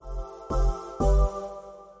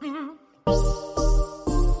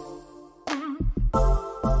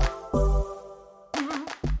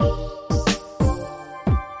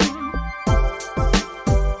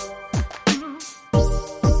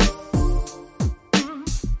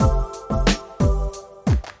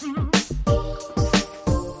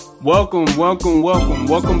Welcome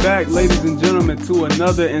back, ladies and gentlemen, to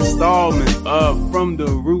another installment of From the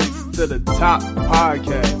Roots to the Top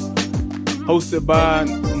podcast, hosted by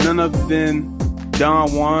none other than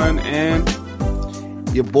Don Juan and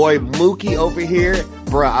your boy Mookie over here.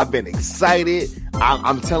 Bruh, I've been excited.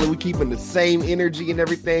 I'm telling you, we keeping the same energy and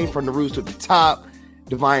everything from the roots to the top.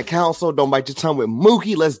 Divine Council, don't bite your tongue with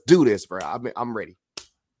Mookie. Let's do this, bruh. I'm ready.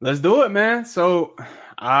 Let's do it, man. So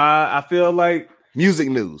I feel like music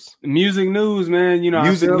news, man. You know,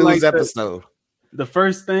 music I feel news like episode. The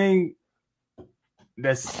first thing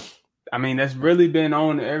that's really been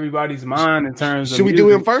on everybody's mind in terms of should we do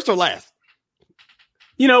him first or last?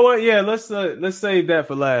 You know what? Yeah, let's save that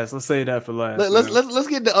for last. Let's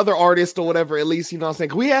get the other artists or whatever. At least, you know what I'm saying?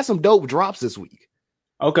 'Cause we had some dope drops this week.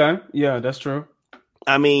 Okay, yeah, that's true.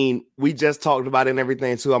 I mean, we just talked about it and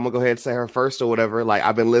everything too. I'm gonna go ahead and say her first or whatever. Like,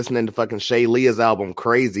 I've been listening to fucking Shay Leah's album,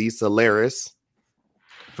 Crazy Solaris.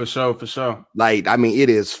 For sure. Like, I mean, it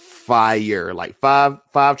is fire. Like five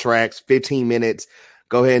tracks, 15 minutes.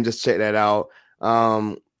 Go ahead and just check that out.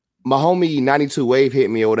 My homie 92 Wave hit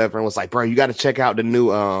me or whatever and was like, bro, you got to check out the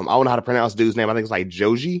new, I don't know how to pronounce the dude's name. I think it's like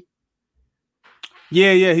Joji.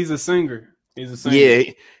 Yeah, he's a singer. Yeah,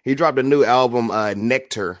 he dropped a new album,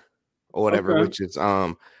 Nectar or whatever, okay. Which is,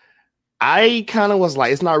 I kind of was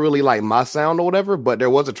like, it's not really like my sound or whatever, but there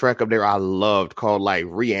was a track up there I loved called like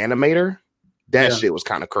Reanimator. That shit was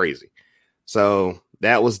kind of crazy. So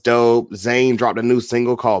that was dope. Zayn dropped a new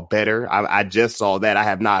single called Better. I just saw that. I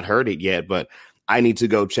have not heard it yet, but I need to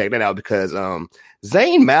go check that out because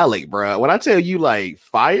Zayn Malik, bro, when I tell you like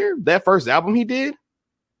fire, that first album he did.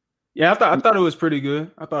 Yeah, I thought it was pretty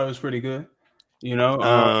good. You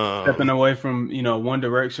know, stepping away from, you know, One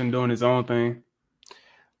Direction, doing his own thing.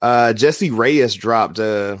 Jessie Reyes dropped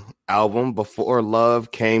a album, Before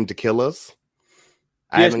Love Came to Kill Us.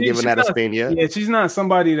 I haven't given that a spin yet. Yeah, she's not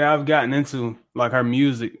somebody that I've gotten into like her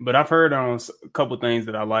music, but I've heard her on a couple things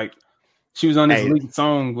that I liked. She was on this lead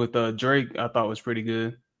song with Drake. I thought was pretty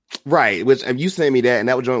good. Right, which you sent me that, and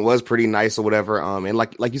that joint was pretty nice or whatever. And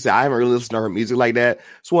like you said, I haven't really listened to her music like that.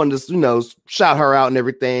 So wanted to, you know, shout her out and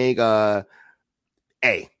everything.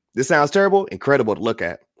 Hey, this sounds terrible, incredible to look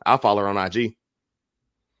at. I'll follow her on IG.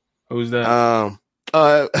 Who's that?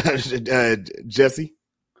 Jesse.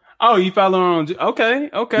 Oh, you follow her on? Okay.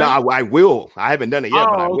 No, I will. I haven't done it yet,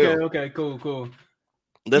 but I will. Okay, cool.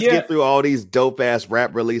 Let's get through all these dope ass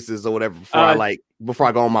rap releases or whatever before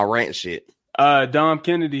I go on my rant shit. Dom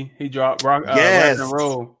Kennedy, he dropped Rap and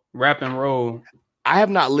Roll. I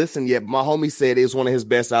have not listened yet, but my homie said it was one of his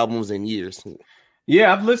best albums in years.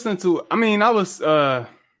 Yeah, I've listened to. I mean, I was going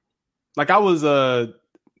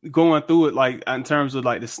through it like in terms of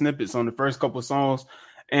like the snippets on the first couple songs,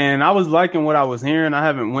 and I was liking what I was hearing. I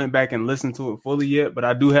haven't went back and listened to it fully yet, but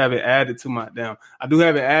I do have it added to my my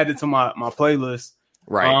playlist.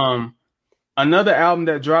 Right. Another album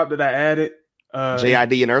that dropped that I added,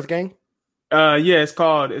 JID and Earth Gang. Yeah, it's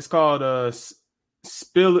called Spillage.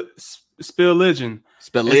 Spillage.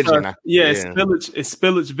 It's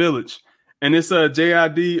Spillage Village, and it's a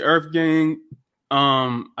JID, Earth Gang.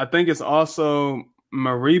 I think it's also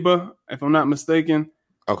Mariba, if I'm not mistaken.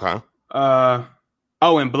 Okay.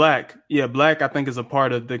 And Black. Yeah, Black, I think, is a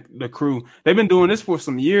part of the crew. They've been doing this for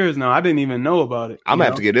some years now. I didn't even know about it. I'm going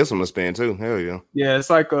to have to get this one a spin, too. Hell yeah. Yeah, it's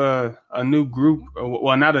like a new group.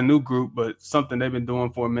 Well, not a new group, but something they've been doing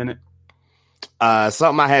for a minute.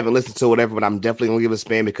 Something I haven't listened to or whatever, but I'm definitely going to give a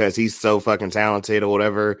spin because he's so fucking talented or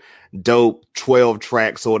whatever. Dope 12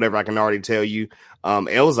 tracks or whatever, I can already tell you.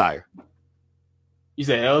 Elzire. You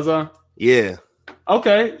said Elzire? Yeah.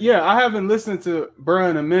 Okay, yeah, I haven't listened to Bruh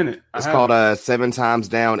in a minute. It's called 7 Times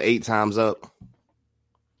Down, 8 Times Up.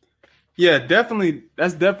 Yeah, definitely.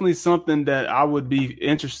 That's definitely something that I would be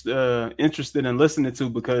interested in listening to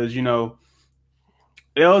because, you know,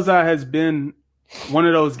 Elzire has been one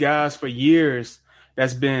of those guys for years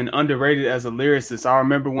that's been underrated as a lyricist. I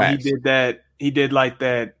remember when he did like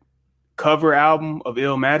that cover album of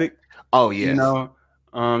Illmatic. Oh, yeah. You know,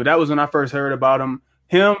 that was when I first heard about him.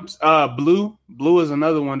 Blue is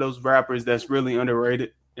another one of those rappers that's really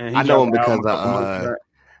underrated. And I know him because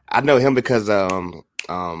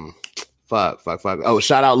Oh,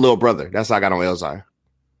 shout out Lil Brother. That's how I got on Elzire.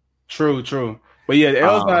 True. But yeah,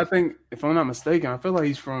 Elzire, I think, if I'm not mistaken, I feel like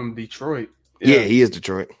he's from Detroit. Yeah, he is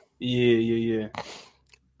Detroit. Yeah.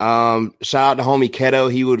 Shout out to homie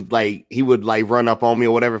Keto. He would run up on me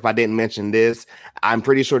or whatever if I didn't mention this. I'm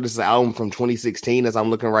pretty sure this is an album from 2016 as I'm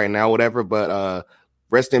looking right now, whatever. But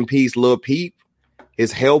rest in peace, Lil Peep.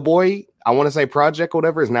 His Hellboy, I want to say project or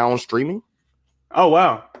whatever, is now on streaming. Oh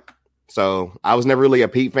wow. So I was never really a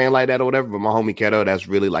Peep fan like that or whatever, but my homie Keto, that's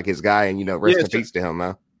really like his guy, and you know, rest in peace to him,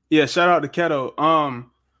 man. Yeah, shout out to Keto.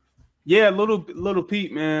 Yeah, little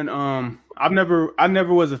Pete, man. I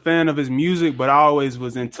never was a fan of his music, but I always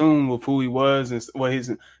was in tune with who he was and what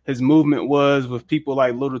his movement was with people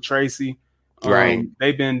like Little Tracy. Right.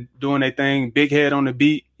 They've been doing their thing. Big Head on the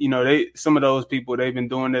Beat. You know, some of those people they've been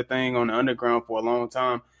doing their thing on the underground for a long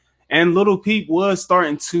time. And Little Peep was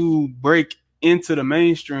starting to break into the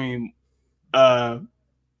mainstream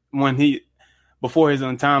when before his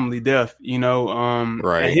untimely death. You know,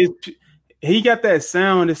 Right. and he got that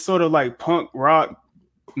sound. It's sort of like punk rock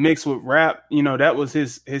mixed with rap. You know, that was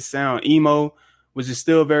his sound. Emo, which is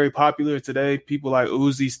still very popular today. People like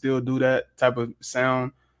Uzi still do that type of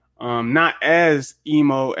sound. Not as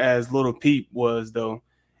emo as Little Peep was though.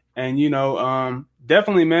 And you know,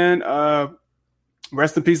 definitely, man.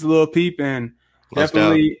 Rest in peace, Little Peep, and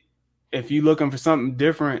definitely, if you're looking for something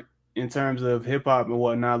different in terms of hip hop and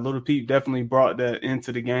whatnot, Little Peep definitely brought that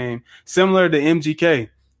into the game. Similar to MGK.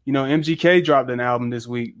 You know, MGK dropped an album this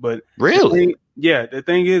week, but really, the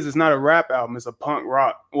thing is, it's not a rap album; it's a punk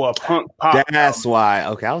rock, a punk pop. That's album. why.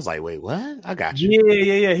 Okay, I was like, wait, what? I got you.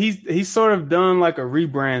 Yeah. He's sort of done like a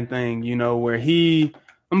rebrand thing, you know, where I'm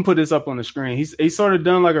gonna put this up on the screen. He's sort of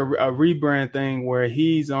done like a rebrand thing where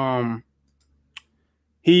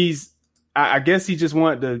I guess he just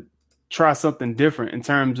wanted to try something different in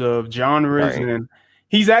terms of genres, right. And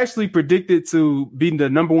he's actually predicted to be the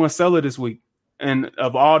number one seller this week. And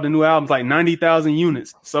of all the new albums, like 90,000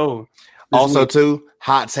 units. So also too,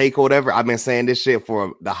 hot take or whatever. I've been saying this shit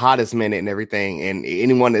for the hottest minute and everything. And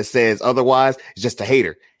anyone that says otherwise is just a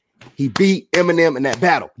hater. He beat Eminem in that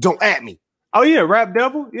battle. Don't at me. Oh yeah, Rap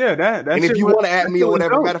Devil. Yeah, that. And if you want to at me or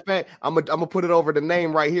whatever, matter of fact, I'm gonna put it over the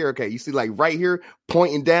name right here. Okay, you see, like right here,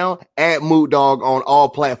 pointing down, at Moot Dog on all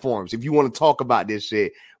platforms. If you want to talk about this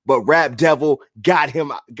shit, but Rap Devil got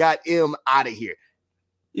him out of here.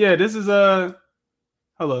 Yeah, this is Hold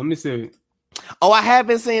on, let me see. Oh, I have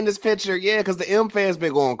been seeing this picture. Yeah, because the M fans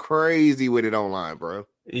been going crazy with it online, bro.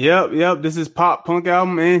 Yep. This is pop punk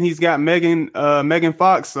album, and he's got Megan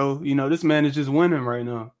Fox. So you know this man is just winning right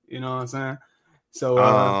now. You know what I'm saying? So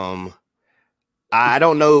I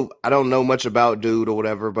don't know much about dude or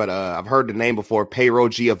whatever, but I've heard the name before. Payroll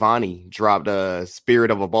Giovanni dropped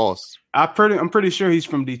Spirit of a Boss. I'm pretty sure he's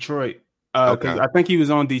from Detroit. Because I think he was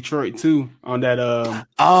on Detroit too on that.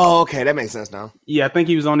 Oh, okay, that makes sense now. Yeah, I think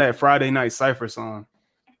he was on that Friday Night Cypher song.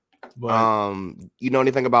 But, you know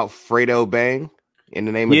anything about Fredo Bang in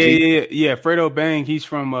the name of G? Yeah. Fredo Bang, he's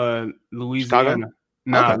from Louisiana.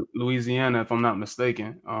 Louisiana, if I'm not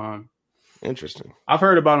mistaken. Interesting. I've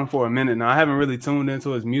heard about him for a minute now. I haven't really tuned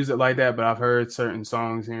into his music like that, but I've heard certain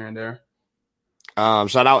songs here and there.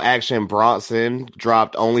 Shout out Action Bronson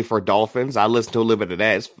dropped Only for Dolphins. I listened to a little bit of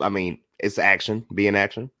that. It's action, being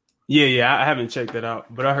action. Yeah. I haven't checked it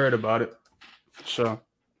out, but I heard about it for sure.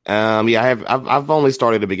 I've only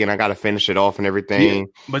started to begin. I got to finish it off and everything. Yeah,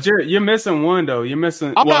 but you're missing one though. You're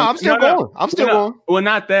missing. I'm still going. Well,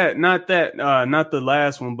 not the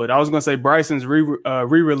last one. But I was gonna say Bryson's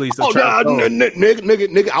re-release.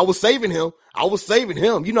 Nigga, I was saving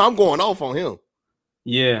him. You know, I'm going off on him.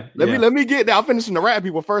 Yeah. Let me get that. I'm finishing the Rap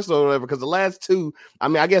People first or whatever, because the last two, I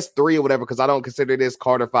mean, I guess three or whatever, because I don't consider this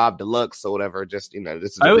Carter 5 Deluxe or whatever. Just, you know,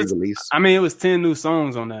 this is a re-release. I mean, it was 10 new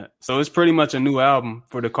songs on that. So it's pretty much a new album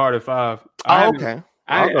for the Carter 5. Okay.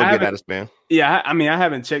 I'll go get that a spin. Yeah, I mean, I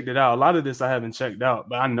haven't checked it out. A lot of this I haven't checked out,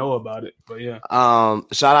 but I know about it. But yeah.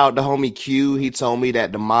 Shout out to homie Q. He told me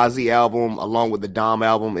that the Mozzie album, along with the Dom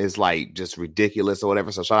album, is like just ridiculous or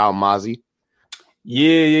whatever. So shout out Mozzie.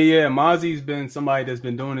 Yeah. Mozzie's been somebody that's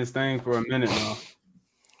been doing this thing for a minute now.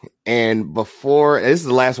 And before, this is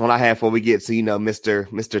the last one I have before we get to, you know,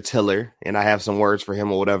 Mr. Tiller, and I have some words for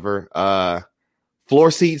him or whatever.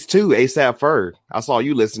 Floor Seats 2, ASAP Ferg. I saw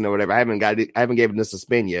you listen or whatever. I haven't given this a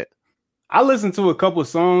spin yet. I listened to a couple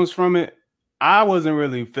songs from it. I wasn't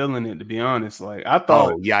really feeling it, to be honest. Like, I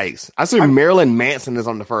thought, yikes! I see Marilyn Manson is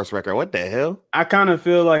on the first record. What the hell? I kind of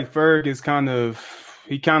feel like Ferg is kind of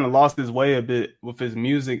lost his way a bit with his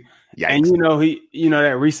music. Yikes. And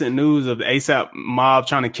that recent news of the ASAP mob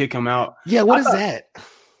trying to kick him out. Yeah, what is that?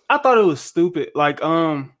 I thought it was stupid. Like,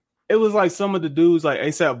 it was like some of the dudes, like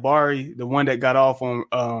ASAP Bari, the one that got off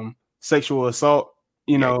on sexual assault.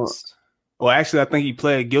 You know, well, actually, I think he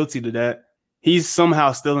pled guilty to that. He's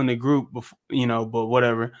somehow still in the group, but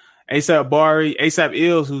whatever. ASAP Bari, ASAP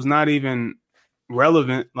Ills, who's not even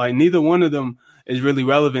relevant. Like, neither one of them is really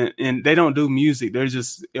relevant, and they don't do music. They're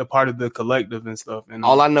just a part of the collective and stuff. And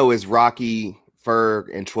all I know is Rocky,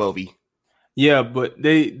 Ferg, and 12E. Yeah, but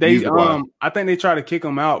they I think they try to kick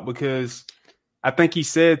him out because I think he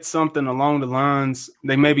said something along the lines,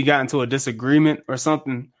 they maybe got into a disagreement or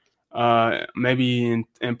something maybe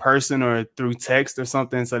in person or through text or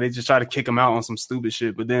something. So they just try to kick him out on some stupid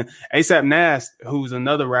shit. But then ASAP Nast, who's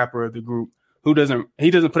another rapper of the group, he doesn't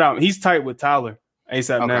put out. He's tight with Tyler,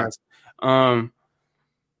 ASAP Nast.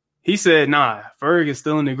 He said, "Nah, Ferg is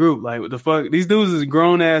still in the group. Like, what the fuck? These dudes is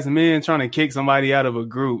grown ass men trying to kick somebody out of a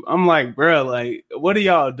group." I'm like, bro, like, what are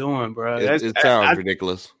y'all doing, bro? It sounds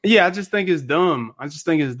ridiculous. Yeah, I just think it's dumb.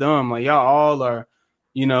 Like, y'all all are,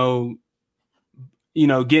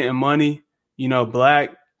 getting money,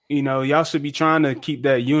 black. Y'all should be trying to keep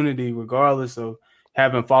that unity regardless of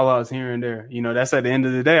having fallouts here and there. That's at the end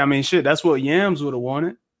of the day. I mean, shit, that's what Yams would have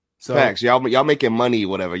wanted. So, facts, y'all making money,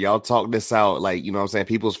 whatever. Y'all talk this out, like, you know what I'm saying?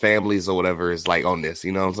 People's families or whatever is like on this,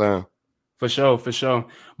 you know what I'm saying? For sure.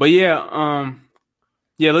 But yeah,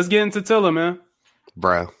 let's get into Tiller, man.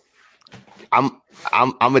 Bro, I'm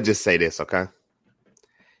gonna just say this, okay?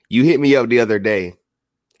 You hit me up the other day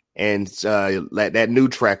and that new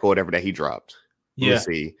track or whatever that he dropped. Yeah. Let's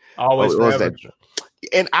see. Always what was that?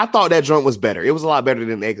 And I thought that joint was better. It was a lot better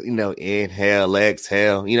than, inhale,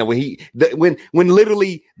 exhale. When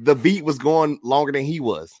literally the beat was going longer than he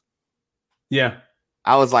was. Yeah,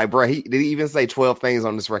 I was like, bro, did he even say 12 things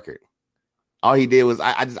on this record? All he did was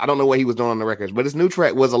I don't know what he was doing on the records, but his new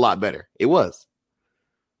track was a lot better. It was.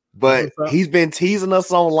 But he's been teasing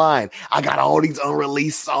us online. I got all these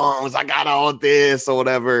unreleased songs. I got all this or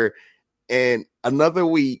whatever. And another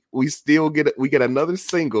week, we get another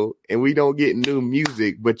single, and we don't get new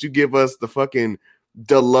music. But you give us the fucking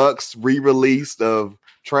deluxe re-release of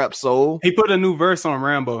Trap Soul. He put a new verse on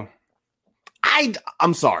Rambo.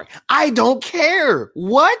 I'm sorry, I don't care.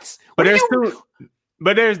 What? But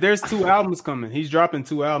there's two albums coming. He's dropping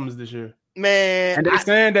 2 albums this year, man. And they're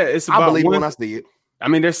saying that it's about. I believe when I see it. I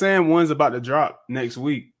mean, they're saying one's about to drop next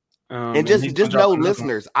week. And just know,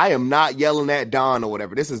 listeners, I am not yelling at Don or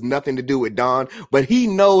whatever. This has nothing to do with Don, but he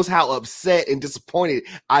knows how upset and disappointed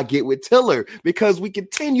I get with Tiller because we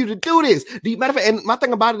continue to do this. Matter of fact, and my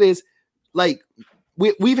thing about it is, like,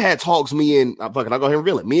 we've had talks. Me and I'll go ahead and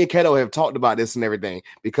reveal it. Me and Keto have talked about this and everything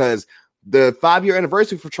because the 5-year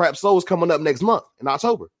anniversary for Trap Soul is coming up next month in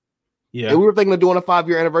October. Yeah, and we were thinking of doing a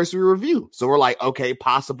 5-year anniversary review. So we're like, okay,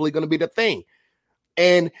 possibly going to be the thing.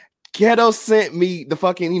 And Keto sent me the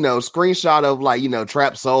fucking, screenshot of like,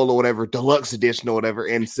 Trap Soul or whatever, deluxe edition or whatever,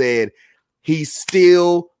 and said he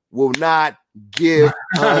still will not give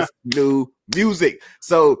us new music.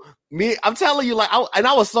 So I'm telling you, like,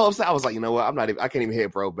 I was so upset. I was like, you know what? I can't even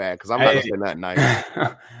hit bro back because I'm not gonna say nothing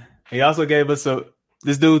nice. He also gave us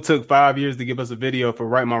this dude took 5 years to give us a video for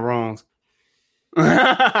Right My Wrongs.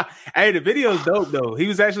 Hey, the video's dope though. He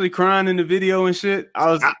was actually crying in the video and shit.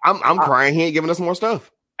 I'm crying. He ain't giving us more stuff.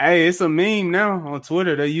 Hey, it's a meme now on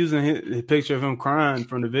Twitter. They're using his picture of him crying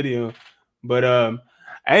from the video. But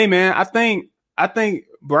hey man, I think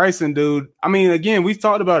Bryson, dude. I mean, again, we've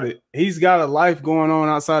talked about it. He's got a life going on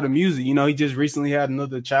outside of music. He just recently had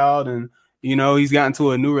another child, and he's gotten to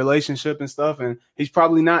a new relationship and stuff. And he's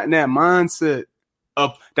probably not in that mindset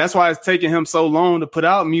of. That's why it's taking him so long to put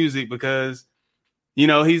out music because,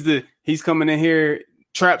 he's coming in here.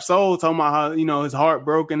 Trap Soul talking about how his heart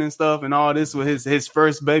broken and stuff and all this with his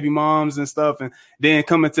first baby moms and stuff, and then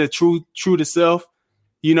coming to true to self,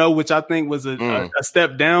 which I think was a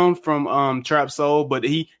step down from Trap Soul, but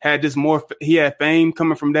he had he had fame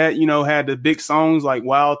coming from that, had the big songs like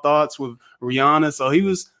Wild Thoughts with Rihanna, so he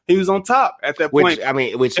was on top at that point.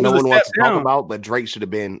 Which no one wants to talk about, but Drake should have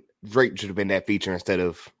been that feature instead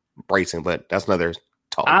of Bryson, but that's another.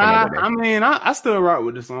 I still rock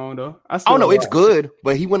with the song though. It's good,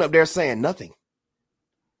 but he went up there saying nothing.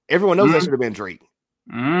 Everyone knows that should have been Drake.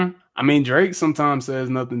 I mean, Drake sometimes says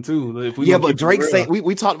nothing too. But Drake saying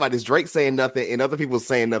we talked about this. Drake saying nothing and other people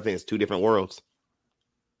saying nothing is two different worlds.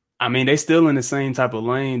 I mean, they still in the same type of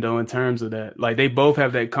lane though in terms of that. Like they both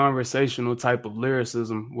have that conversational type of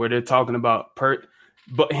lyricism where they're talking about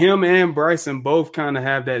but him and Bryson both kind of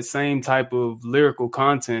have that same type of lyrical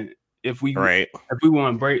content. If we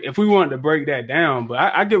want to break that down, but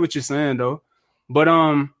I get what you're saying though. But I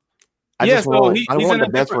want the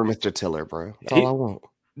best for Mr. Tiller, bro. That's all I want.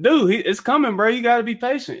 Dude, it's coming, bro. You got to be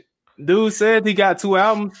patient. Dude said he got 2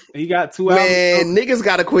 albums. Man, niggas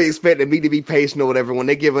got to quit expecting me to be patient or whatever when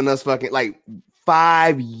they're giving us fucking like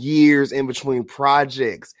 5 years in between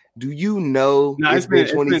projects. Do you know it's been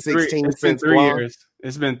 2016 since 3 years.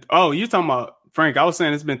 It's been. Oh, you talking about? Frank, I was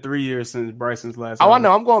saying it's been 3 years since Bryson's last album. I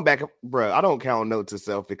know. I'm going back, bro. I don't count notes to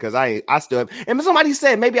self because I still have. And somebody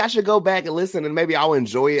said maybe I should go back and listen and maybe I'll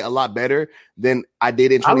enjoy it a lot better than I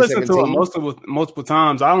did in 2017. I listened to it multiple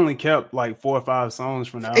times. I only kept like 4 or 5 songs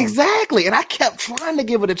from the album. Exactly. And I kept trying to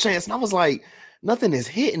give it a chance. And I was like, nothing is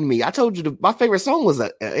hitting me. I told you my favorite song was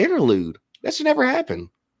an interlude. That should never happen.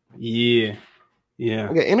 Yeah.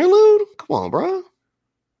 Like an interlude? Come on, bro.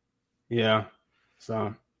 Yeah.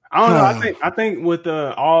 So I don't know. I think with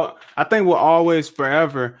with Always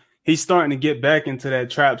Forever, he's starting to get back into that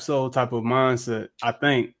trap soul type of mindset. I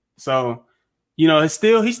think so. You know, he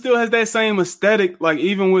still has that same aesthetic. Like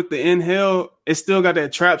even with the Inhale, it's still got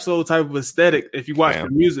that trap soul type of aesthetic. If you watch the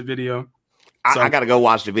music video, I got to go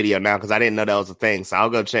watch the video now because I didn't know that was a thing. So I'll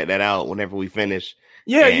go check that out whenever we finish.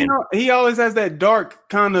 Yeah, you know, he always has that dark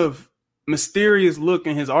kind of mysterious look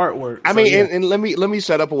in his artwork. I mean, and let me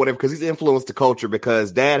shut up or whatever because he's influenced the culture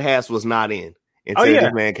because Dad Hass was not in until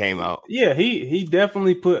this man came out. Yeah, he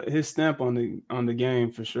definitely put his stamp on the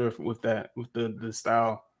game for sure with the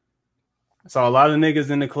style. So a lot of niggas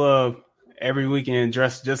in the club every weekend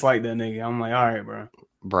dressed just like that nigga. I'm like, all right,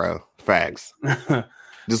 bro, facts.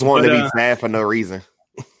 Just wanting to be sad for no reason.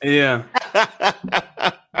 Yeah.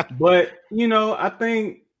 But you know, I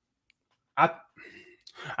think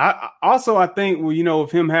well, you know,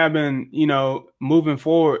 with him having, you know, moving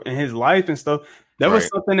forward in his life and stuff, there was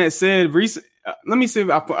something that said recent. Let me see if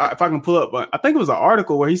I can pull up. But I think it was an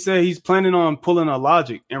article where he said he's planning on pulling a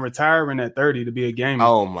Logic and retiring at 30 to be a gamer.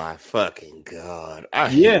 Oh my fucking god! I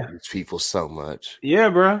hate these people so much. Yeah,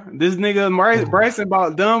 bro. This nigga Bryson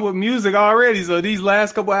about done with music already. So these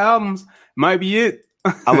last couple albums might be it.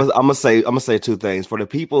 I'm gonna say two things for the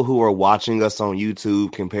people who are watching us on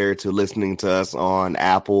YouTube compared to listening to us on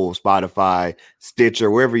Apple, Spotify, Stitcher,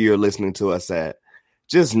 wherever you're listening to us at.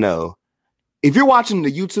 Just know, if you're watching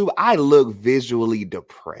the YouTube, I look visually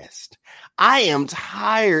depressed. I am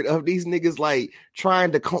tired of these niggas like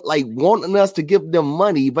trying to like wanting us to give them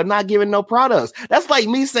money but not giving no products. That's like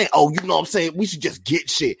me saying, "Oh, you know what I'm saying? We should just get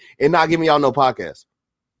shit and not giving y'all no podcast."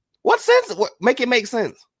 What sense? Make it make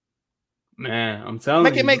sense. Man, I'm telling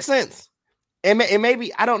you. Make it make sense. And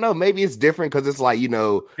maybe, I don't know, maybe it's different because it's like, you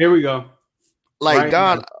know. Here we go. Like, right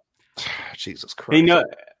Don, Jesus Christ. He know,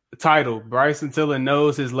 title, Bryson Tiller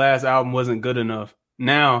knows his last album wasn't good enough.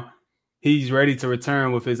 Now, he's ready to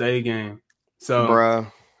return with his A game. So,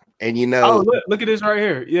 bruh. And you know. Oh, look at this right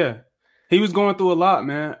here. Yeah. He was going through a lot,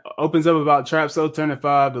 man. Opens up about Trap Soul turning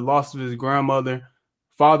 5, the loss of his grandmother,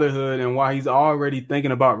 fatherhood, and why he's already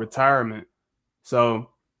thinking about retirement. So,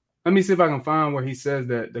 let me see if I can find where he says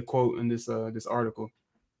that the quote in this article.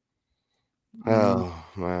 Oh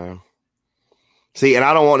man. See, and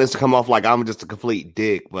I don't want this to come off like I'm just a complete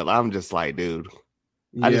dick, but I'm just like, dude,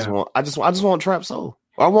 yeah. I just want Trap Soul.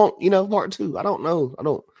 Or I want, you know, part 2. I don't know.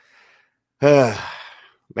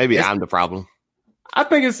 Maybe I'm the problem. I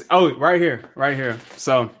think it's right here.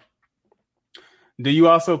 So, do you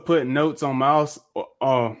also put notes on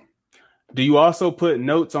Do you also put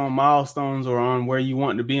notes on milestones or on where you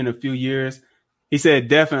want to be in a few years? He said,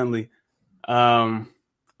 definitely. I'm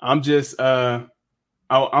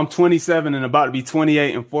 27 and about to be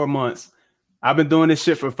 28 in 4 months. I've been doing this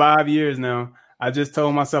shit for 5 years now. I just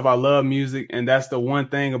told myself I love music. And that's the one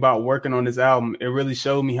thing about working on this album. It really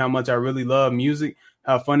showed me how much I really love music,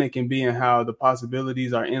 how fun it can be, and how the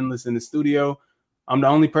possibilities are endless in the studio. I'm the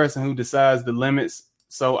only person who decides the limits.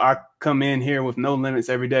 So I come in here with no limits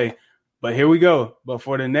every day. But here we go. But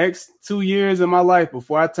for the next 2 years of my life,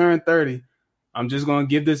 before I turn 30, I'm just going to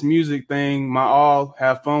give this music thing my all,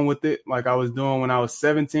 have fun with it like I was doing when I was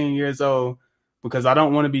 17 years old, because I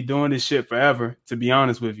don't want to be doing this shit forever, to be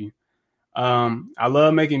honest with you. I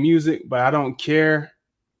love making music, but I don't care.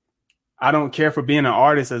 I don't care for being an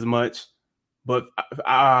artist as much. But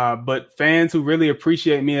fans who really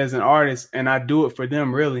appreciate me as an artist, and I do it for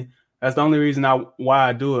them, really. That's the only reason why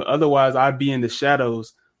I do it. Otherwise, I'd be in the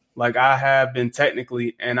shadows. Like I have been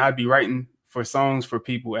technically, and I'd be writing for songs for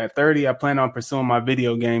people. At 30, I plan on pursuing my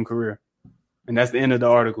video game career. And that's the end of the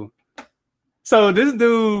article. So this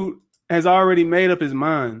dude has already made up his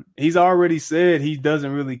mind. He's already said he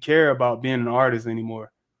doesn't really care about being an artist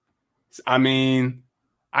anymore. I mean,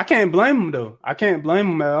 I can't blame him though. I can't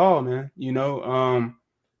blame him at all, man. You know,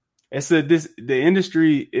 the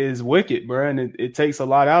industry is wicked, bro, and it takes a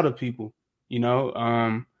lot out of people, you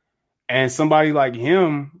know. And somebody like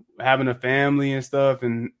him having a family and stuff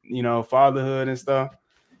and, you know, fatherhood and stuff.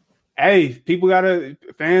 Hey,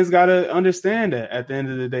 fans gotta understand that at the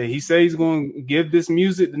end of the day. He says he's going to give this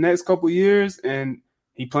music the next couple of years and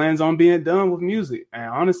he plans on being done with music.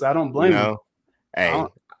 And honestly, I don't blame him. Hey,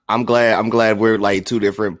 I'm glad we're like two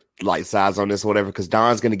different like sides on this or whatever, because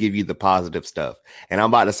Don's going to give you the positive stuff. And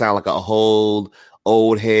I'm about to sound like a whole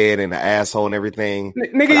old head and an asshole and everything.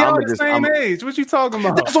 Nigga, y'all the same age. What you talking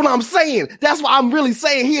about? That's what I'm saying. That's what I'm really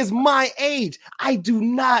saying. He is my age. I do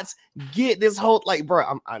not get this whole like,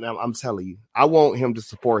 bro. I'm telling you, I want him to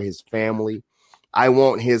support his family. I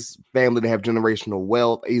want his family to have generational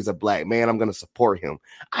wealth. He's a black man. I'm going to support him.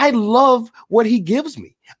 I love what he gives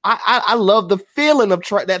me. I love the feeling of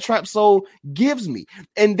that Trap Soul gives me.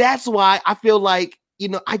 And that's why I feel like,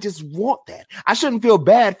 I just want that. I shouldn't feel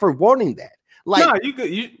bad for wanting that. Like,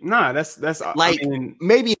 that's like, I mean,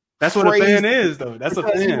 maybe that's what a fan is, though. That's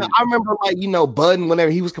because, a fan. I remember, Budden,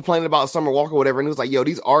 whenever he was complaining about Summer Walker or whatever, and he was like, yo,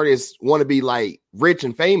 these artists want to be like rich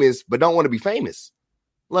and famous, but don't want to be famous.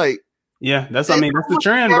 Like, yeah, that's the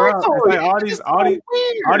trend, bro. Like all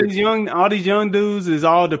these young dudes is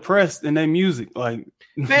all depressed in their music. Like,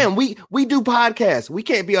 man, we do podcasts. We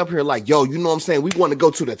can't be up here like, yo, you know what I'm saying? We want to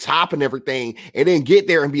go to the top and everything, and then get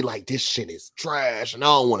there and be like, this shit is trash, and I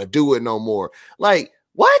don't want to do it no more. Like,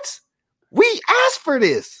 what? We asked for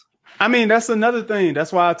this. I mean, that's another thing.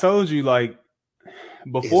 That's why I told you, like,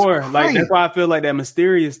 before, like, that's why I feel like that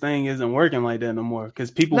mysterious thing isn't working like that no more.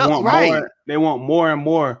 Because people want more. They want more and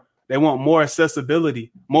more. They want more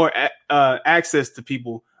accessibility, more access to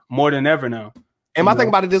people more than ever now. And my thing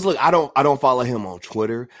about it is, look, I don't follow him on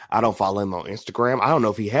Twitter. I don't follow him on Instagram. I don't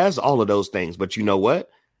know if he has all of those things, but you know what?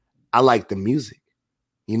 I like the music.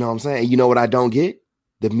 You know what I'm saying? You know what I don't get?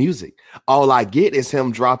 The music. All I get is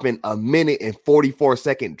him dropping a minute and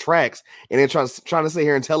 44-second tracks and then trying to sit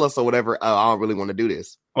here and tell us or whatever. Oh, I don't really want to do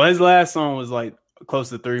this. Well, his last song was like close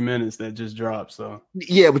to 3 minutes that just dropped. So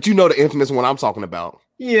yeah, but you know the infamous one I'm talking about.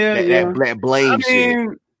 Yeah, that blame shit.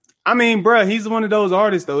 I mean, bro, he's one of those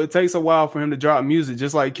artists though. It takes a while for him to drop music,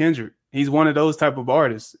 just like Kendrick. He's one of those type of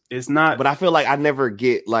artists. It's not, but I feel like I never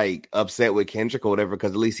get like upset with Kendrick or whatever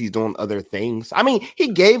because at least he's doing other things. I mean, he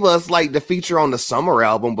gave us like the feature on the Summer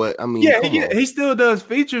album, but I mean, he still does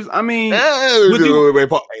features. I mean, a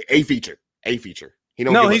feature. He's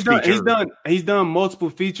done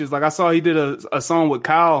multiple features. Like I saw he did a song with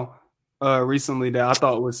Kyle recently that I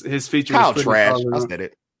thought was his feature. Kyle trash. I said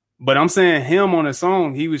it, but I'm saying him on the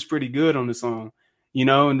song, he was pretty good on the song.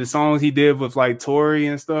 And the songs he did with like Tory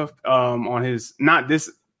and stuff on his, not this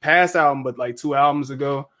past album, but like 2 albums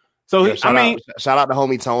ago. So shout out to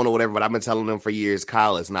homie Tone or whatever, but I've been telling them for years,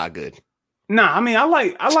 Kyle is not good. Nah, I mean, I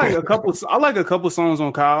like a couple songs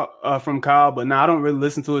on Kyle from Kyle, but I don't really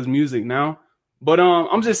listen to his music now. But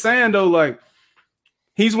I'm just saying though, like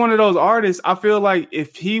he's one of those artists. I feel like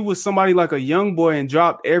if he was somebody like a young boy and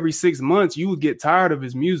dropped every 6 months, you would get tired of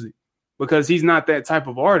his music. Because he's not that type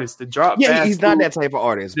of artist to drop. Yeah, he's not that type of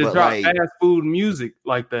artist. To drop fast food music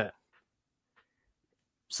like that.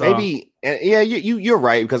 So maybe, yeah, you're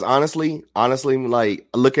right. Because honestly, like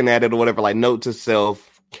looking at it or whatever, like Note to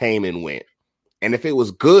Self came and went. And if it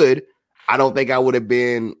was good, I don't think I would have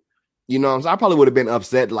been, I probably would have been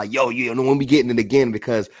upset. Like, yo, when we getting it again,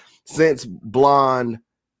 because since Blonde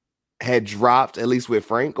had dropped, at least with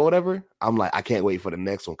Frank or whatever, I'm like, I can't wait for the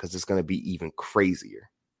next one because it's gonna be even crazier.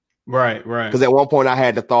 Right. Because at one point I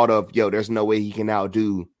had the thought of, there's no way he can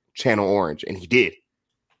outdo Channel Orange, and he did.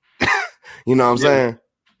 You know what I'm saying?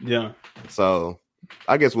 Yeah. So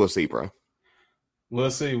I guess we'll see, bro.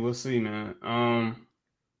 We'll see, man.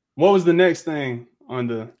 What was the next thing on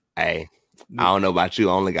the? Hey, I don't know about you.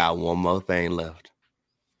 I only got one more thing left.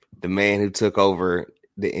 The man who took over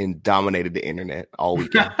and dominated the internet all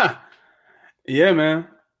weekend. Yeah, man.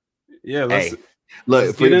 Yeah.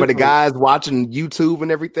 Look, for the guys watching YouTube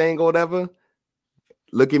and everything or whatever,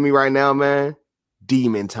 look at me right now, man.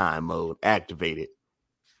 Demon time mode activated.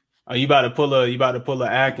 Are you about to pull a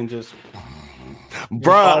act and just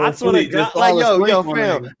bro, I swear to God, like yo,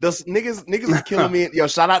 fam, those niggas is killing me. Yo,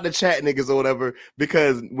 shout out to chat niggas or whatever,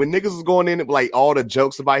 because when niggas was going in, like all the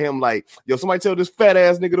jokes about him, like, yo, somebody tell this fat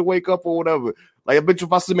ass nigga to wake up or whatever. Like, I bet you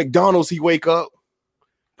if I said McDonald's, he wake up.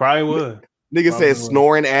 Probably would. Nigga said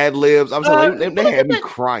snoring ad libs. I'm telling you, they had me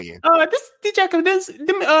crying. This DJ Academics, let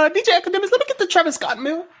me get the Travis Scott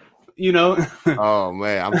meal. Oh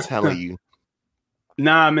man, I'm telling you.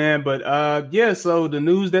 Nah, man, but so the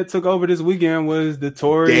news that took over this weekend was the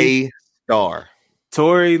Tory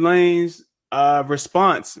Lanez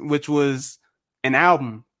response, which was an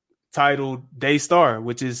album titled Daystar,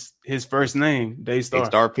 which is his first name, Daystar.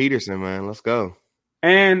 Daystar Peterson, man. Let's go.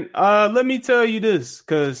 And let me tell you this,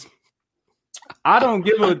 because I don't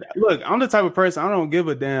give a look. I'm the type of person I don't give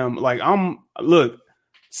a damn. Like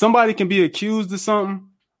somebody can be accused of something.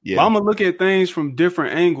 Yeah. But I'm gonna look at things from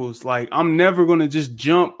different angles. Like I'm never gonna just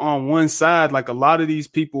jump on one side like a lot of these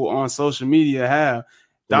people on social media have.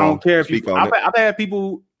 I don't care if I've had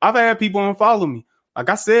people unfollow me. Like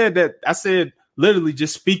I said literally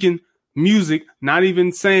just speaking music, not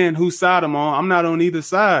even saying whose side I'm on. I'm not on either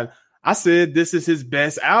side. I said this is his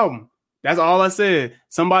best album. That's all I said.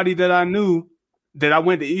 Somebody that I knew that I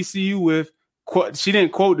went to ECU with, she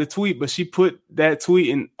didn't quote the tweet, but she put that tweet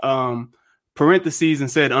in parentheses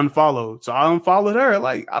and said unfollowed. So I unfollowed her.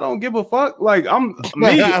 Like, I don't give a fuck. Like, I'm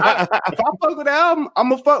me. If I fuck with the album, I'm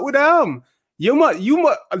gonna fuck with the album. You must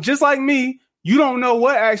just like me. You don't know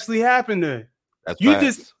what actually happened there.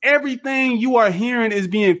 Just everything you are hearing is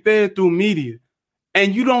being fed through media,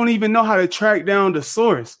 and you don't even know how to track down the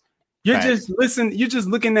source. You're just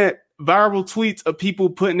looking at viral tweets of people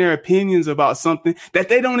putting their opinions about something that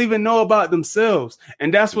they don't even know about themselves,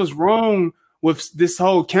 and that's what's wrong with this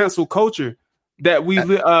whole cancel culture that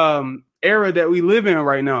era that we live in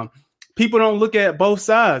right now. People don't look at both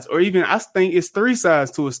sides, or even I think it's three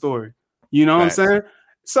sides to a story. You know what I'm saying?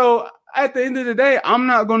 So at the end of the day, I'm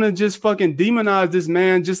not going to just fucking demonize this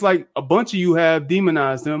man just like a bunch of you have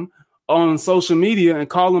demonized him on social media and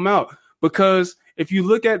call him out. Because if you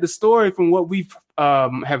look at the story from what we've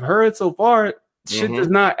have heard so far, shit does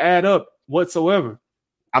not add up whatsoever.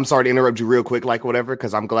 I'm sorry to interrupt you real quick, like whatever,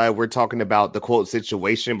 because I'm glad we're talking about the quote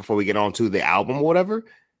situation before we get on to the album or whatever,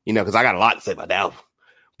 you know, because I got a lot to say about the album.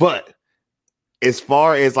 But as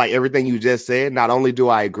far as like everything you just said, not only do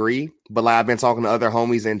I agree, but like I've been talking to other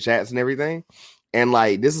homies in chats and everything, and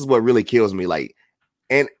like this is what really kills me. Like,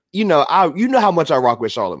 and you know how much I rock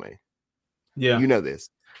with Charlamagne. Yeah, you know this.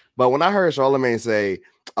 But when I heard Charlamagne say,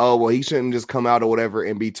 "Oh, well, he shouldn't just come out or whatever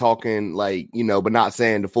and be talking like, you know, but not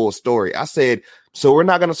saying the full story," I said, so we're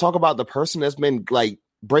not going to talk about the person that's been like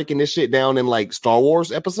breaking this shit down in like Star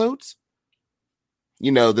Wars episodes,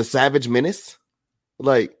 you know, the Savage Menace,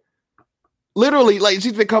 like. Literally, like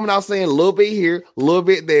she's been coming out saying a little bit here, a little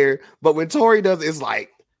bit there, but when Tori does, it's like,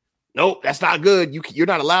 nope, that's not good. You're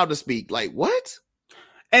not allowed to speak. Like what?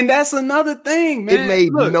 And that's another thing, man. It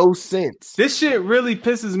made no sense. This shit really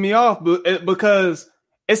pisses me off, because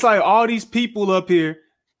it's like all these people up here,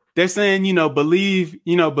 they're saying, believe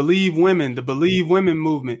women, the Believe Women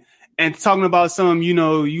movement, and talking about some,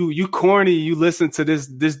 you corny, you listen to this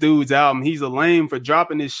dude's album, he's a lame for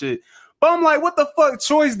dropping this shit. But I'm like, what the fuck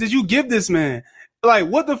choice did you give this man? Like,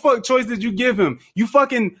 what the fuck choice did you give him? You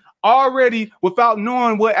fucking already, without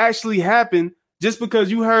knowing what actually happened, just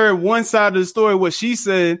because you heard one side of the story, what she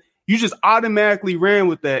said, you just automatically ran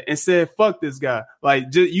with that and said, fuck this guy.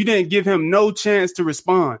 Like, you didn't give him no chance to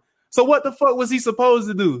respond. So what the fuck was he supposed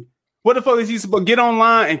to do? What the fuck is he supposed to get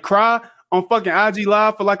online and cry on fucking IG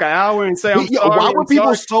Live for like an hour and say, I'm sorry? Why were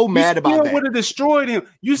people so mad about that? You would have destroyed him.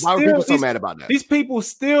 Why were people so mad about that? These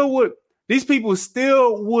people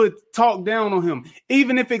still would talk down on him,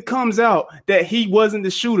 even if it comes out that he wasn't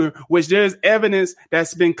the shooter, which there's evidence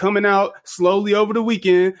that's been coming out slowly over the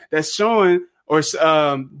weekend that's showing or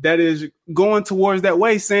that is going towards that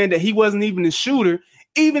way, saying that he wasn't even the shooter.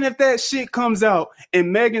 Even if that shit comes out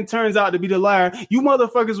and Megan turns out to be the liar, you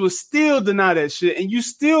motherfuckers will still deny that shit, and you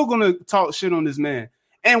still gonna talk shit on this man.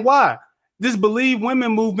 And why? This Believe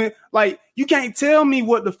Women movement, like, you can't tell me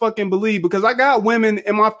what to fucking believe, because I got women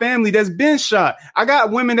in my family that's been shot. I got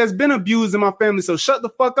women that's been abused in my family. So shut the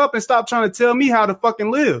fuck up and stop trying to tell me how to fucking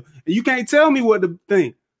live. And you can't tell me what to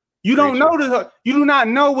think. You don't know this. You do not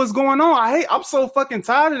know what's going on. I'm so fucking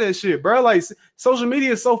tired of that shit, bro. Like, social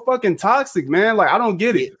media is so fucking toxic, man. Like, I don't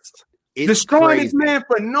get it. It's destroying crazy. This man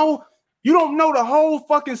for you don't know the whole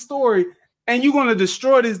fucking story, and you're gonna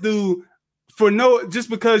destroy this dude just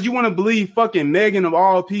because you want to believe fucking Megan of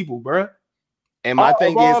all people, bro. And my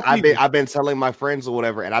thing is, I've been telling my friends or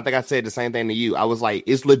whatever, and I think I said the same thing to you. I was like,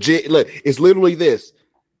 it's legit. Look, it's literally this.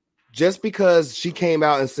 Just because she came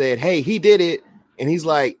out and said, hey, he did it, and he's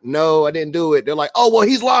like, no, I didn't do it. They're like, oh, well,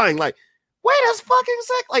 he's lying. Like, wait a fucking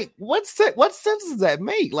sec. Like, what sense does that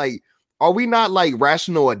make? Like, are we not like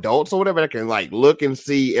rational adults or whatever that can like look and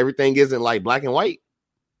see everything isn't like black and white?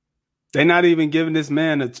 They're not even giving this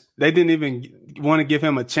man they didn't even want to give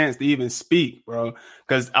him a chance to even speak, bro.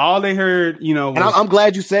 Because all they heard, was, and I'm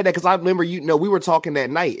glad you said that, because I remember, we were talking that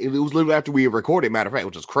night. It was literally after we had recorded, matter of fact,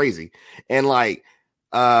 which is crazy. And like,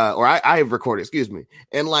 I have recorded, excuse me.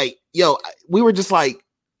 And like, we were just like,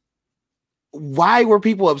 why were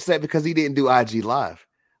people upset because he didn't do IG Live?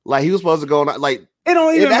 Like, he was supposed to go on, like, it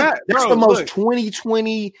don't even matter. That's the most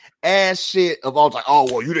 2020 ass shit of all time. Oh,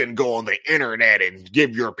 well, you didn't go on the internet and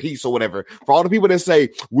give your piece or whatever. For all the people that say,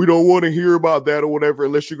 we don't want to hear about that or whatever,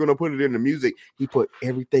 unless you're going to put it in the music. He put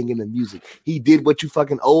everything in the music. He did what you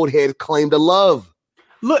fucking old heads claim to love.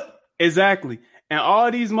 Look, exactly. And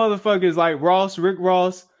all these motherfuckers like Rick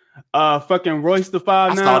Ross, fucking Royce the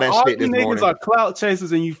 5'9", all these niggas are clout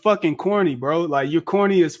chasers, and you fucking corny, bro. Like, you're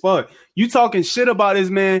corny as fuck. You talking shit about this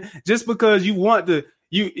man just because you want to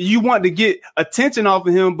you want to get attention off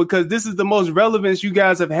of him, because this is the most relevance you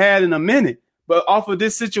guys have had in a minute. But off of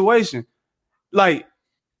this situation, like,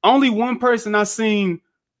 only one person I seen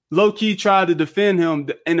low key try to defend him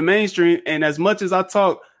in the mainstream, and as much as I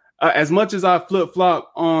talk as much as I flip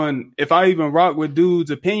flop on if I even rock with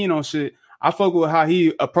dude's opinion on shit, I fuck with how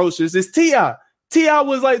he approaches. It's T.I. T.I.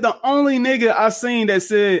 was like the only nigga I seen that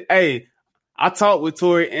said, hey, I talked with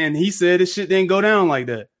Tory and he said this shit didn't go down like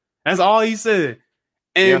that. That's all he said.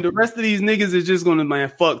 And the rest of these niggas is just gonna,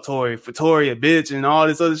 man, fuck Tory, for Tory a bitch and all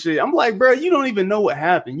this other shit. I'm like, bro, you don't even know what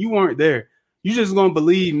happened. You weren't there. You just gonna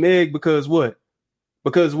believe Meg because what?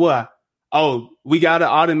 Because what? Oh, we gotta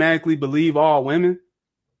automatically believe all women?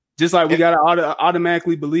 Just like we gotta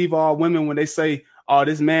automatically believe all women when they say, oh,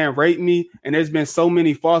 this man raped me, and there's been so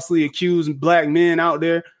many falsely accused black men out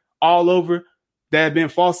there all over that have been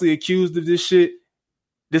falsely accused of this shit.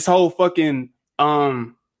 This whole fucking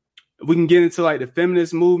we can get into like the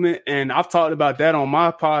feminist movement, and I've talked about that on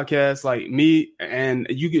my podcast. Like me and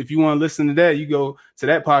you, if you want to listen to that, you go to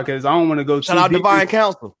that podcast. I don't want to go. Shout out Divine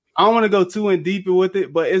Counsel. I don't want to go too in deeper with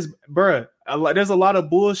it, but it's bruh. There's a lot of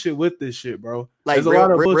bullshit with this shit, bro. Like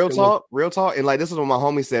real talk, and like this is what my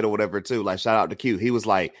homie said or whatever too. Like shout out to Q. He was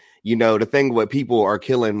like, you know, the thing what people are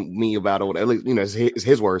killing me about, or whatever, at least, you know, it's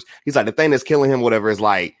his words. He's like, the thing that's killing him, whatever, is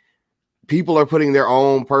like people are putting their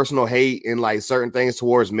own personal hate and like certain things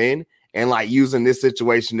towards men, and like using this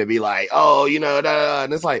situation to be like, oh, you know,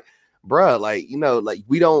 and it's like, bruh, like, you know, like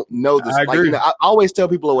we don't know this. I like, you know, I always tell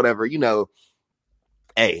people or whatever, you know,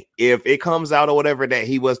 hey, if it comes out or whatever that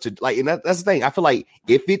he was to like, and that's the thing. I feel like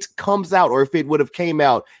if it comes out or if it would have came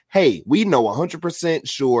out, hey, we know 100%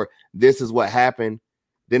 sure this is what happened,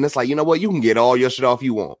 then it's like, you know what, you can get all your shit off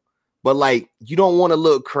you want. But like, you don't want to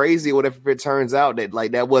look crazy or whatever if it turns out that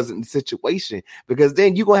like that wasn't the situation, because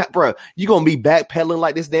then you're gonna have, bro, you're gonna be backpedaling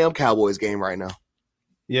like this damn Cowboys game right now.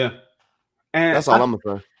 Yeah, and that's all I'm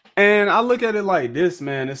gonna say. And I look at it like this,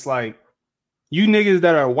 man. It's like you niggas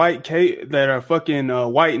that are that are fucking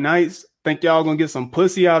white knights think y'all gonna get some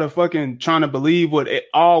pussy out of fucking trying to believe what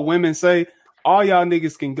all women say. All y'all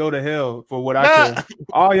niggas can go to hell for what I care.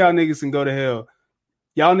 All y'all niggas can go to hell.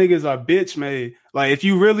 Y'all niggas are bitch made. Like, if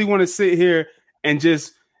you really want to sit here and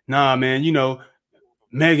just, nah, man, you know,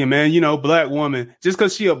 Megan, man, you know, black woman, just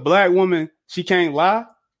because she a black woman, she can't lie.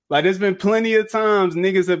 Like, there's been plenty of times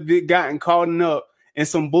niggas have gotten caught up in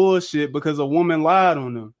some bullshit because a woman lied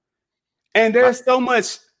on them. And there's so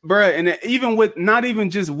much, bruh, and even with, not even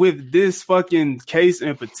just with this fucking case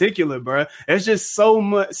in particular, bruh, there's just so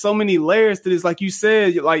many layers to this. Like you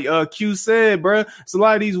said, like Q said, bruh, so a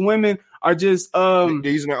lot of these women are just they're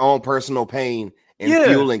using their own personal pain and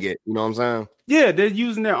fueling it. You know what I'm saying? Yeah, they're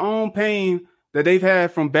using their own pain that they've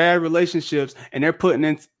had from bad relationships, and they're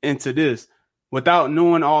putting into this without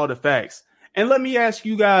knowing all the facts. And let me ask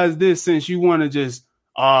you guys this, since you want to just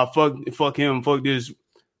fuck him, fuck this.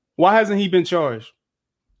 Why hasn't he been charged?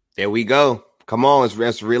 There we go. Come on,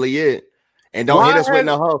 that's really it. And don't hit us with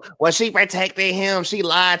no hoe. Well, she protected him. She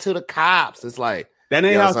lied to the cops. It's like, that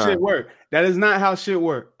ain't how shit work. That is not how shit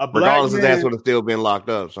work. Regardless of that's would have still been locked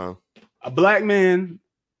up, son. A black man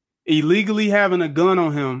illegally having a gun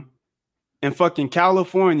on him in fucking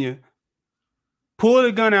California, pulled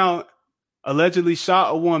a gun out, allegedly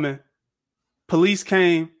shot a woman. Police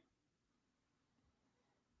came,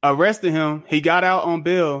 arrested him. He got out on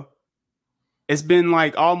bail. It's been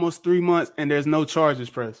like almost 3 months and there's no charges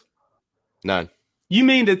pressed. None. You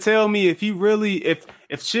mean to tell me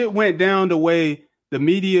if shit went down the way the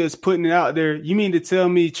media is putting it out there, you mean to tell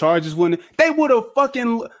me charges wouldn't? They would have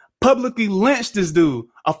fucking publicly lynched this dude.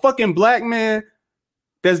 A fucking black man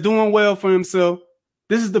that's doing well for himself.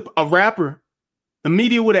 This is a rapper. The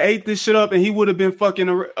media would have ate this shit up and he would have been fucking,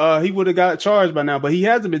 he would have got charged by now, but he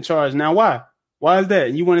hasn't been charged. Now, why? Why is that?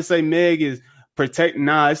 And you want to say Meg is protecting?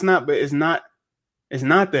 Nah, it's not, but it's not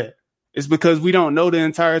that. It's because we don't know the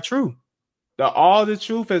entire truth. All the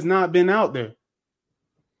truth has not been out there.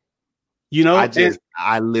 You know,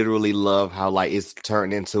 I literally love how like it's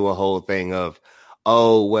turned into a whole thing of,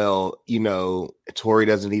 oh, well, you know, Tory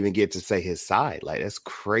doesn't even get to say his side. Like, that's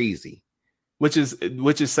crazy. Which is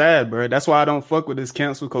sad, bro. That's why I don't fuck with this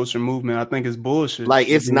cancel culture movement. I think it's bullshit. Like,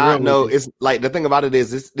 it's like the thing about it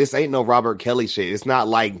is this ain't no Robert Kelly shit. It's not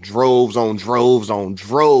like droves on droves on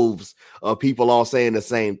droves of people all saying the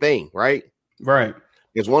same thing, right? Right.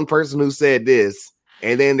 There's one person who said this,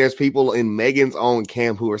 and then there's people in Megan's own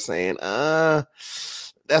camp who are saying,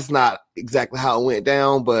 that's not exactly how it went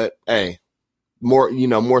down, but hey,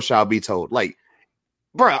 more shall be told. Like,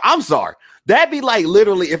 bro, I'm sorry. That'd be like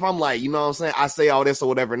literally if I'm like, you know what I'm saying? I say all this or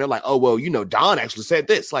whatever, and they're like, oh, well, you know, Don actually said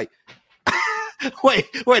this. Like, wait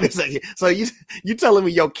a second. So you telling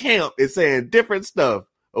me your camp is saying different stuff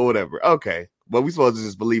or whatever. Okay. Well, we supposed to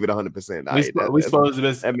just believe it 100%. We supposed to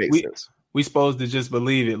just, that makes sense. We supposed to just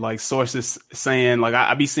believe it. Like sources saying, like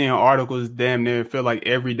I be seeing articles damn near feel like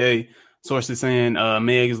every day sources saying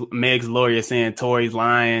Meg's lawyer saying Tory's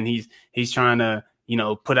lying. He's trying to,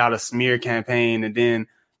 put out a smear campaign, and then,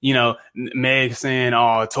 Meg saying,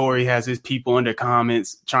 oh, Tory has his people under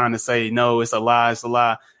comments trying to say, no, it's a lie, it's a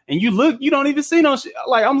lie. And you look, you don't even see no shit.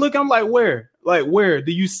 Like, I'm like, where? Like, where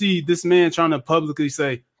do you see this man trying to publicly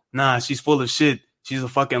say, nah, she's full of shit. She's a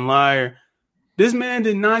fucking liar. This man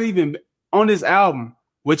did not even, on this album,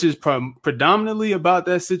 which is predominantly about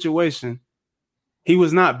that situation, he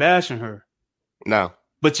was not bashing her. No.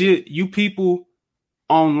 But you people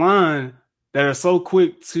online that are so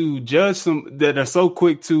quick to judge that are so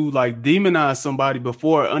quick to like demonize somebody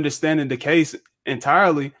before understanding the case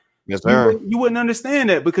entirely. Yes, sir. You wouldn't understand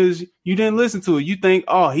that because you didn't listen to it. You think,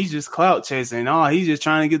 oh, he's just clout chasing. Oh, he's just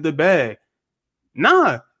trying to get the bag.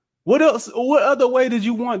 Nah. What else? What other way did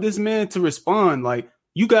you want this man to respond? Like,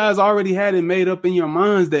 you guys already had it made up in your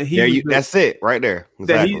minds that that's it right there.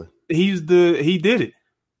 Exactly. He did it.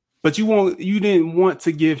 But you didn't want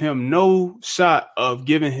to give him no shot of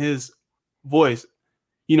giving his voice.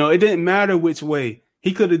 It didn't matter which way.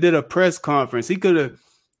 He could have did a press conference. He could have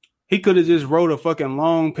just wrote a fucking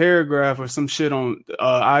long paragraph or some shit on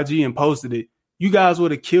IG and posted it. You guys would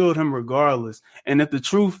have killed him regardless. And if the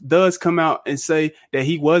truth does come out and say that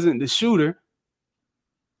he wasn't the shooter,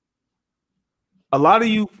 a lot of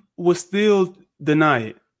you will still deny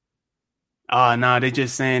it. Nah, they're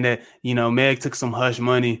just saying that, Meg took some hush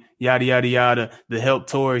money, yada, yada, yada, to help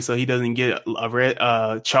Tory so he doesn't get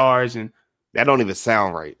a charge. And that don't even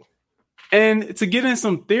sound right. And to get in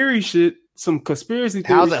some theory shit, some conspiracy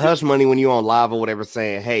theory. How's it hush money when you on live or whatever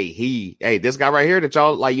saying, hey, this guy right here that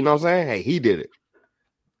y'all like, you know what I'm saying? Hey, he did it.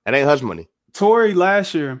 That ain't hush money. Tory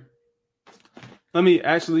last year. Let me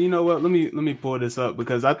actually, you know what? Let me pull this up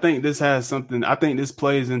because I think this has something. I think this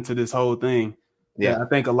plays into this whole thing. Yeah, I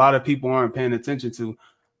think a lot of people aren't paying attention to.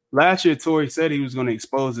 Last year, Tory said he was going to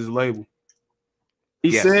expose his label.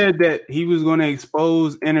 He said that he was going to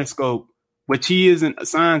expose Interscope, which he isn't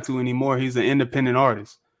assigned to anymore. He's an independent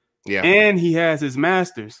artist. Yeah. And he has his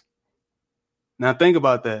masters. Now think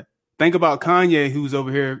about that. Think about Kanye, who's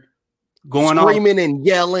over here going screaming and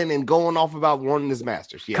yelling and going off about wanting his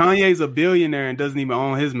masters. Yeah. Kanye's a billionaire and doesn't even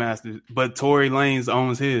own his masters, but Tory Lanez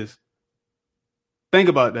owns his. Think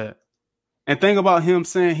about that. And think about him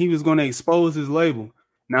saying he was going to expose his label.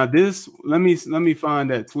 Now this, let me find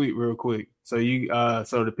that tweet real quick so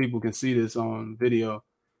so the people can see this on video.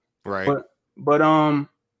 Right. But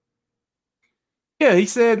yeah, he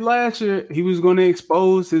said last year he was going to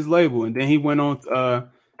expose his label, and then he went on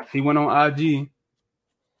IG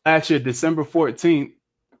last year, December 14th.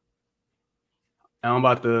 I'm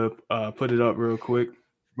about to put it up real quick.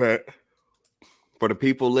 But for the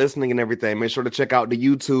people listening and everything, make sure to check out the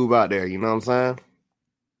YouTube out there. You know what I'm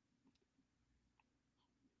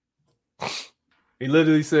saying? He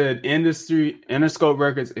literally said, Interscope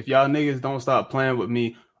Records, if y'all niggas don't stop playing with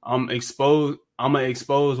me, I'm gonna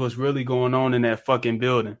expose what's really going on in that fucking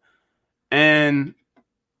building. And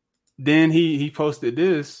then he posted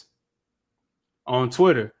this on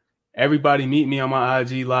Twitter. Everybody meet me on my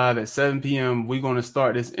IG live at 7 p.m. We're gonna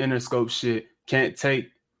start this Interscope shit. Can't take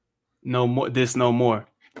no more.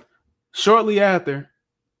 Shortly after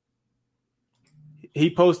he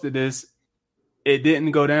posted this, it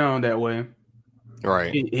didn't go down that way.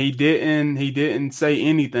 Right. He didn't say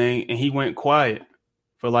anything, and he went quiet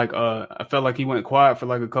for I felt like he went quiet for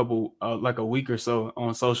like a week or so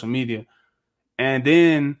on social media. And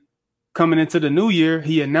then coming into the new year,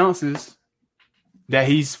 he announces that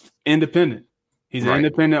he's independent. He's an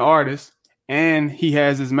independent artist and he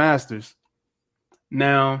has his masters.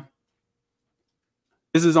 Now,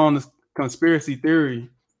 this is on the conspiracy theory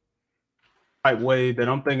type way that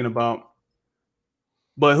I'm thinking about.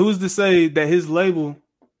 But who's to say that his label,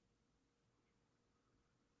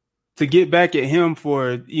 to get back at him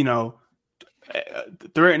for,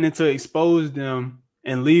 threatening to expose them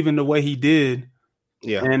and leaving the way he did,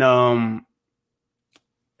 and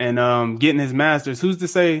getting his masters, who's to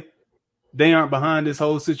say they aren't behind this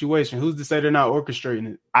whole situation? Who's to say they're not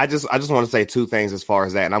orchestrating it? I just want to say two things as far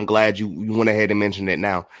as that, and I'm glad you went ahead and mentioned it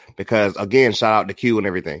now because, again, shout out to Q and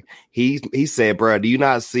everything. He said, bro, do you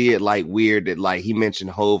not see it like weird that like he mentioned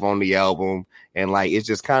Hove on the album and like it's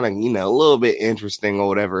just kind of, a little bit interesting or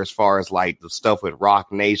whatever as far as like the stuff with Rock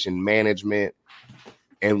Nation management,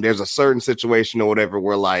 and there's a certain situation or whatever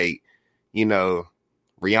where like,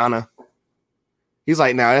 Rihanna, he's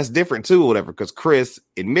like, now that's different too, or whatever, because Chris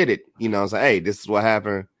admitted, hey, this is what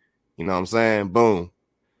happened. You know what I'm saying? Boom.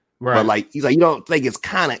 Right. But like, he's like, you don't think it's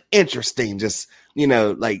kind of interesting? Just,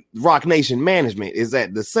 like Rock Nation management is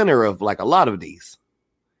at the center of like a lot of these.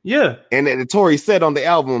 Yeah. And Tori said on the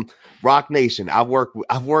album, Rock Nation, I've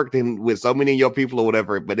worked in with so many of your people or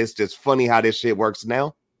whatever, but it's just funny how this shit works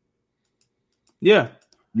now. Yeah.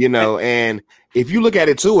 You know, and if you look at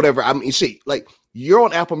it too, whatever, I mean, shit, like you're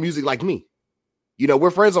on Apple Music like me. You know,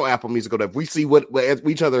 we're friends on Apple Music, whatever. We see what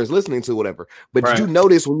each other is listening to, whatever. But Did you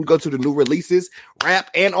notice when you go to the new releases,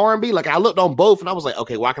 rap and R&B? Like I looked on both and I was like,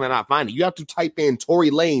 okay, why can I not find it? You have to type in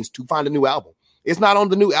Tory Lanez to find a new album. It's not on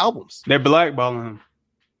the new albums. They're blackballing him.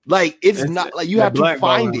 Like it's not like you have to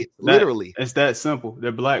find it. Literally, it's that simple.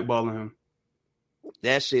 They're blackballing him.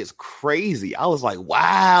 That shit's crazy. I was like,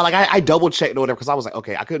 wow. Like I double checked or whatever because I was like,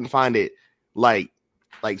 okay, I couldn't find it. Like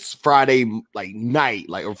Friday night,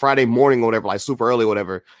 like or Friday morning or whatever, like super early or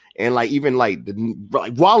whatever. And like even like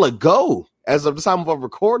while ago, as of the time of a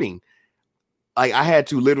recording, like I had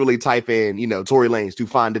to literally type in, you know, Tory Lanez to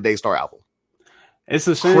find the Daystar album. It's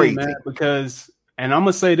a shame, man, because and I'm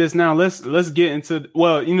gonna say this now. Let's get into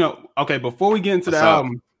you know, okay, before we get into the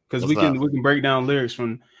album, because we can break down lyrics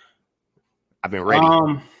from I've been ready.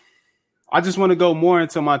 I just want to go more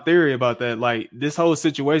into my theory about that. Like this whole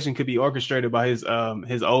situation could be orchestrated by his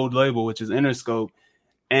old label, which is Interscope,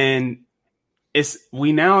 and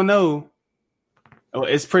we now know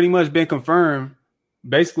it's pretty much been confirmed,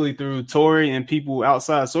 basically through Tory and people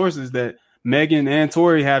outside sources, that Megan and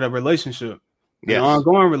Tory had a relationship, an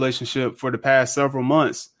ongoing relationship for the past several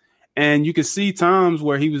months, and you could see times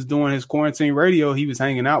where he was doing his quarantine radio, he was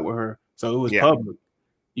hanging out with her, so it was public,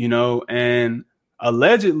 you know, and.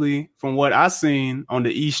 Allegedly, from what I seen on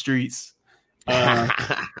the East Streets,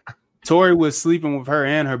 Tory was sleeping with her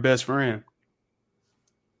and her best friend.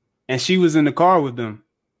 And she was in the car with them.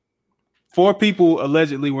 4 people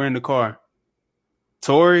allegedly were in the car.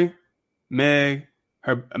 Tory, Meg's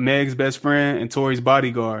best friend, and Tory's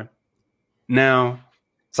bodyguard. Now,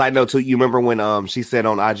 side note too, you remember when she said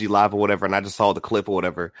on IG Live or whatever, and I just saw the clip or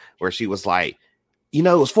whatever, where she was like, you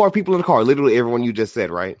know, it was 4 people in the car, literally everyone you just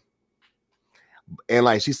said, right? And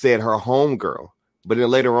like she said, her homegirl, but then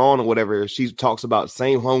later on or whatever, she talks about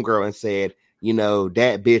same homegirl and said, you know,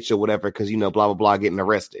 that bitch or whatever, because you know, blah blah blah, getting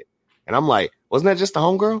arrested. And I'm like, wasn't that just the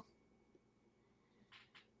homegirl?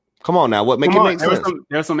 Come on now, what make it make sense?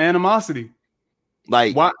 There's some animosity.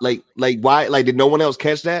 Like why? Like why? Like did no one else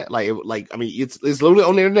catch that? Like I mean, it's literally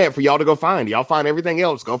on the internet for y'all to go find. Y'all find everything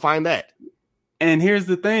else. Go find that. And here's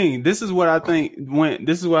the thing. This is what I think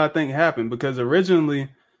happened, because originally,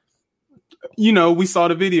 you know, we saw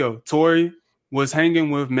the video. Tory was hanging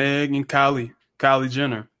with Meg and Kylie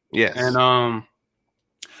Jenner. Yes. And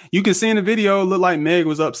you can see in the video, it looked like Meg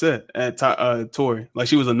was upset at Tory. Like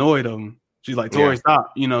she was annoyed of him. She's like, Tory,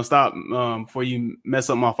 stop before you mess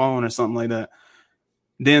up my phone or something like that.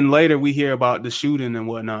 Then later we hear about the shooting and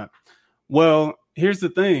whatnot. Well, here's the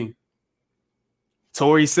thing.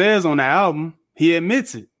 Tory says on the album, he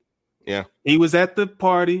admits it. Yeah. He was at the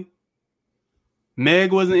party.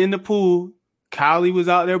 Meg wasn't in the pool. Kylie was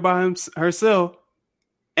out there by herself.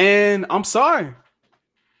 And I'm sorry.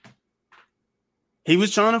 He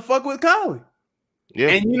was trying to fuck with Kylie. Yeah.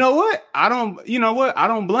 And you know what? I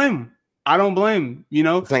don't blame him. I don't blame him, you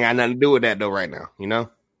know. This ain't got nothing to do with that though right now, you know?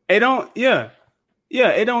 It don't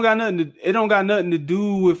got nothing to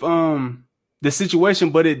do with the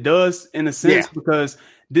situation, but it does in a sense, because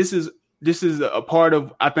this is a part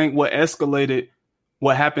of, I think, what escalated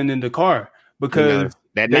what happened in the car. Because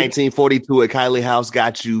that 1942 at Kylie house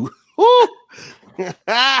got you.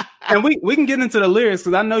 And we can get into the lyrics,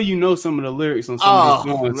 because I know you know some of the lyrics on some of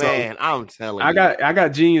these songs. Man, I'm telling you. I got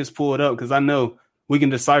Genius pulled up because I know we can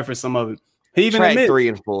decipher some of it. He even Track admits, 3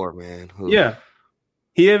 and 4, man. Ooh. Yeah.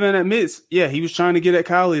 He even admits, he was trying to get at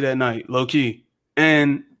Kylie that night, low key.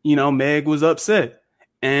 And, you know, Meg was upset.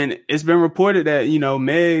 And it's been reported that, you know,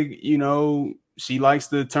 Meg, you know, she likes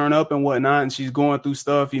to turn up and whatnot, and she's going through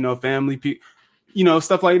stuff, you know, family, you know,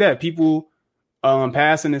 stuff like that. People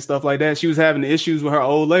passing and stuff like that. She was having issues with her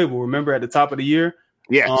old label. Remember at the top of the year?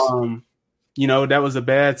 Yes. You know, that was a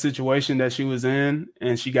bad situation that she was in,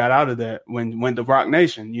 and she got out of that when went to Rock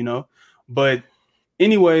Nation, you know. But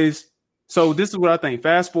anyways, so this is what I think.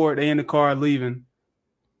 Fast forward, they in the car leaving,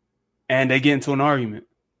 and they get into an argument.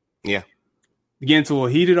 Yeah. They get into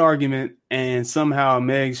a heated argument, and somehow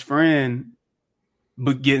Meg's friend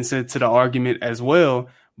gets into the argument as well,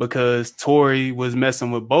 because Tory was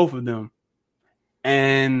messing with both of them.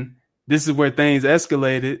 And this is where things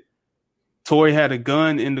escalated. Tory had a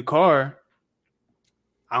gun in the car.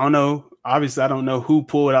 I don't know. Obviously, I don't know who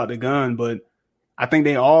pulled out the gun, but I think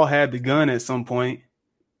they all had the gun at some point.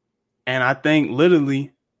 And I think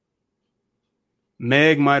literally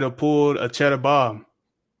Meg might have pulled a Cheddar Bob.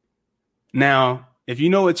 Now, if you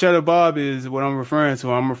know what Cheddar Bob is, what I'm referring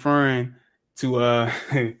to, I'm referring to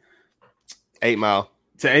 8 Mile.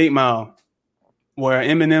 to 8 Mile, where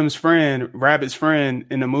Eminem's friend, Rabbit's friend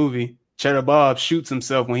in the movie, Cheddar Bob, shoots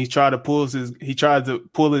himself when he tried to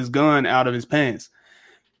pull his gun out of his pants.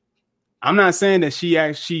 I'm not saying that she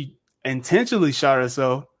actually intentionally shot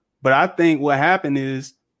herself, but I think what happened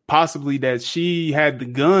is possibly that she had the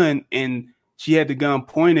gun and she had the gun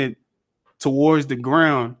pointed towards the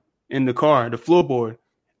ground in the car, the floorboard,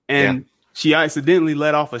 and she accidentally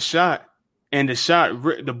let off a shot, and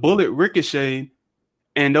the bullet ricocheted,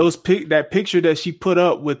 and that picture that she put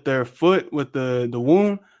up with their foot with the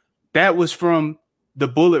wound, that was from the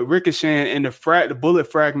bullet ricocheting and the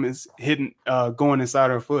bullet fragments hitting going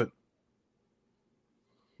inside her foot.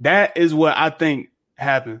 That is what I think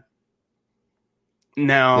happened.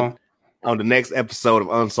 Now, on the next episode of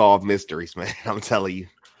Unsolved Mysteries, man, I'm telling you.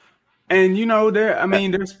 And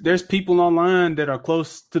there's people online that are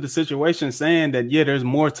close to the situation saying that there's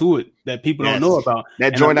more to it that people don't know about.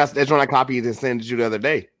 That joint I copied and sent you the other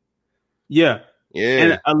day. Yeah.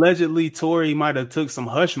 And allegedly Tory might have took some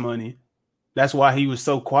hush money. That's why he was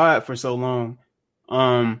so quiet for so long.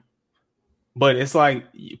 But it's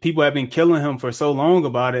like people have been killing him for so long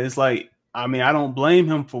about it. It's like, I don't blame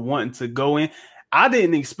him for wanting to go in. I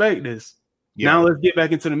didn't expect this. Yeah. Now let's get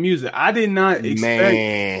back into the music. I did not expect,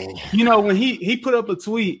 when he put up a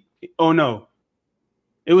tweet. Oh no,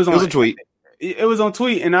 it was a tweet. It was on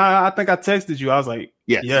tweet, and I think I texted you. I was like,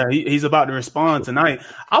 he's about to respond tonight.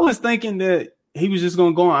 I was thinking that he was just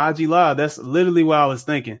going to go on IG Live. That's literally what I was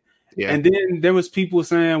thinking. Yeah. And then there was people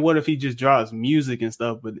saying, what if he just drops music and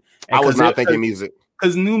stuff? But I was not thinking music,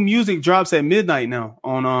 because new music drops at midnight now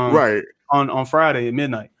on Friday at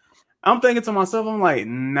midnight. I'm thinking to myself, I'm like,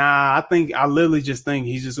 nah, I literally just think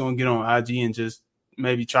he's just going to get on IG and just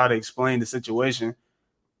maybe try to explain the situation.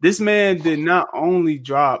 This man did not only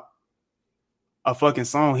drop a fucking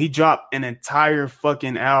song, he dropped an entire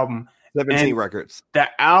fucking album. 17 records. The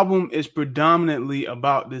album is predominantly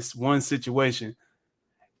about this one situation.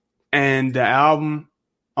 And the album,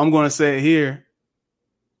 I'm going to say it here,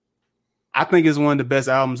 I think it's one of the best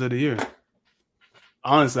albums of the year.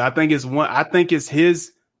 Honestly, I think it's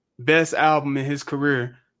his best album in his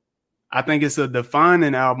career. I think it's a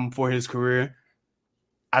defining album for his career.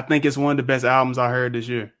 I think it's one of the best albums I heard this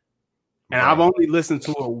year. And I've only listened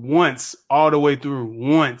to it once, all the way through,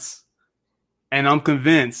 once. And I'm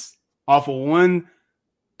convinced off of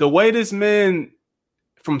the way this man,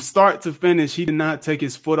 from start to finish, he did not take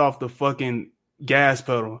his foot off the fucking gas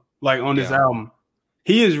pedal, like on this album.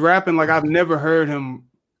 He is rapping like I've never heard him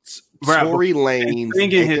rap. Tory Lanez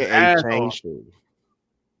singing his ass off.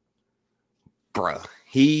 Bruh,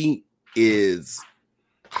 he is,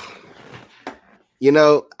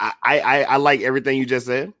 I like everything you just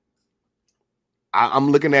said.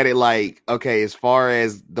 I'm looking at it like, okay, as far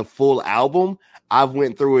as the full album, I've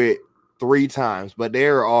went through it 3 times, but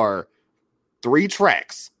there are 3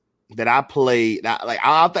 tracks that I played.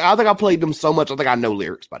 I think I played them so much, I think I know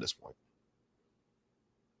lyrics by this point.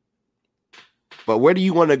 But where do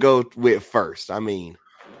you want to go with first? I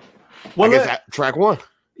guess track 1.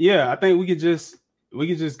 Yeah, I think we could just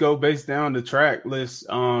go based down the track list,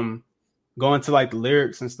 go into like the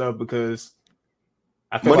lyrics and stuff, because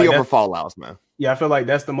I feel Money Over Fallouts, man. Yeah, I feel like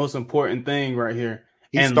that's the most important thing right here.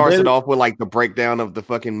 He starts it off with like the breakdown of the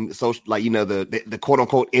fucking social, like, the quote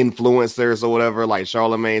unquote influencers or whatever, like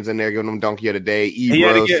Charlamagne's in there giving them donkey of the day.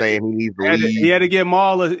 Ebro saying he needs to leave. He had to give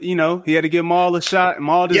Maul a shot.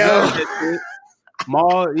 Maul deserved that shit.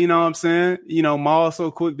 Maul, you know what I'm saying? Maul so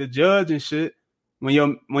quick to judge and shit. When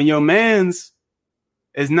your man's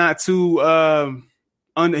is not too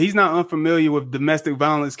he's not unfamiliar with domestic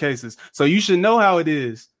violence cases, so you should know how it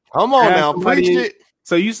is. Come on now, preach it.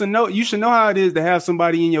 So you should know how it is to have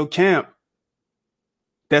somebody in your camp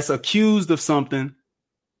that's accused of something,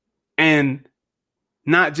 and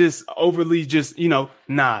not just overly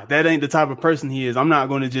that ain't the type of person he is. I'm not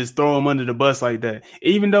going to just throw him under the bus like that.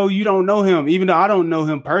 Even though you don't know him, even though I don't know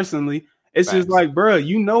him personally. It's just like, bro,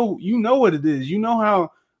 you know what it is. You know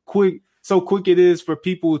how quick it is for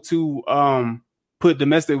people to put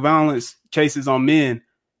domestic violence cases on men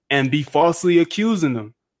and be falsely accusing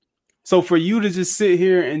them. So for you to just sit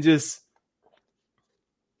here and just,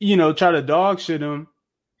 try to dog shit him,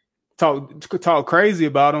 talk crazy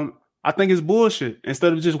about him, I think it's bullshit.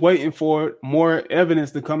 Instead of just waiting for more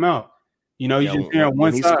evidence to come out. You just hear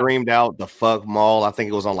one side. He screamed out the fuck Maul. I think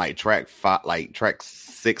it was on like track 5, like track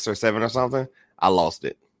 6 or 7 or something. I lost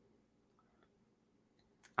it.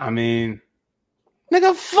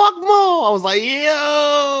 Nigga, fuck Maul. I was like, yo.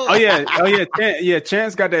 Oh yeah.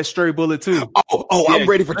 Chance got that stray bullet too. I'm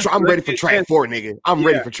ready for track 4, nigga. I'm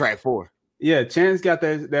ready for track 4. Yeah, Chance got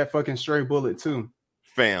that fucking stray bullet too.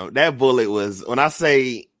 Fam, that bullet was, when I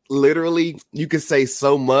say literally, you could say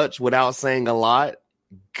so much without saying a lot.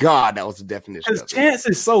 God, that was the definition of it. Chance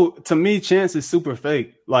is to me, Chance is super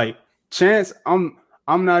fake. Like Chance, I'm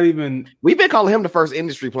not even. We've been calling him the first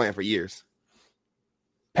industry plant for years.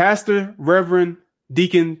 Pastor, Reverend,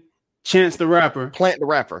 Deacon, Chance the Rapper. Plant the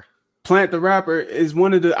Rapper. Plant the Rapper is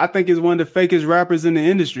one of the fakest rappers in the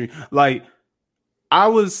industry. Like, I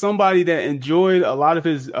was somebody that enjoyed a lot of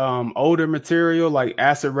his older material, like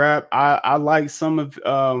acid rap. I like some of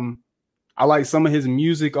his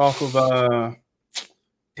music off of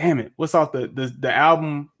damn it, what's off the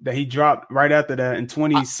album that he dropped right after that in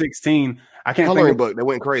 2016. I can't Coloring Book that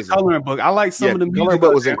went crazy. Coloring Book. I like some of the music. Coloring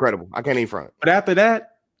Book was incredible. I can't even front. But after that,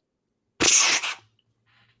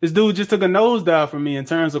 this dude just took a nosedive for me in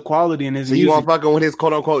terms of quality in his music. You want fucking with his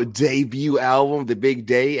quote unquote debut album, The Big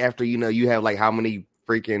Day, after you have like how many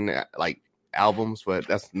freaking like albums, but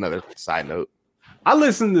that's another side note. I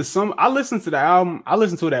listened to the album. I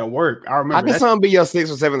listened to it at work. I remember. How can something be your 6th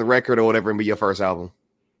or 7th record or whatever and be your first album?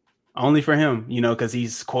 Only for him, because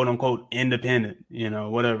he's quote unquote independent,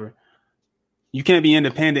 whatever. You can't be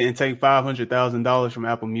independent and take $500,000 from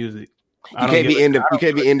Apple Music. You can't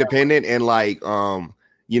be independent and like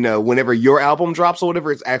whenever your album drops or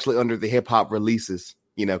whatever, it's actually under the hip hop releases,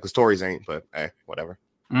 because Tory's ain't, but whatever.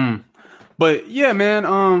 But yeah, man.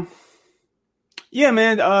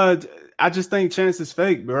 I just think Chance is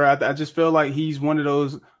fake, bro. I just feel like he's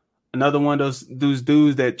another one of those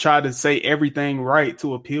dudes that try to say everything right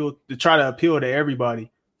to try to appeal to everybody.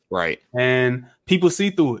 Right. And people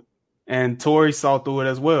see through it. And Tory saw through it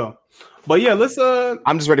as well. But yeah, let's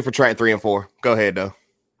I'm just ready for track 3 and 4. Go ahead though.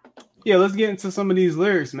 Yeah, let's get into some of these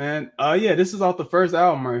lyrics, man. This is off the first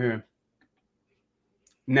album right here.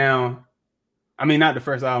 Now, I mean not the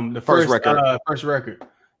first album, the first record. First record.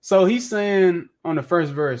 So he's saying on the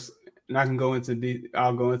first verse, and I'll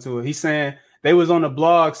go into it. He's saying they was on the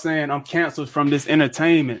blog saying I'm canceled from this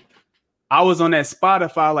entertainment. I was on that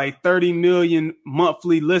Spotify, like 30 million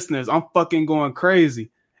monthly listeners. I'm fucking going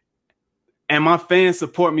crazy. And my fans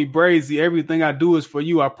support me brazy. Everything I do is for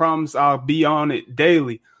you. I promise I'll be on it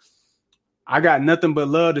daily. I got nothing but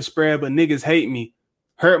love to spread, but niggas hate me.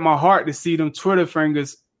 Hurt my heart to see them Twitter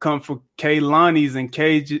fingers come for Kehlani's and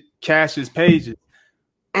Cash's pages.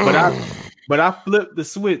 But I flipped the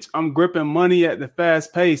switch. I'm gripping money at the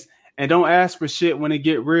fast pace. And don't ask for shit when it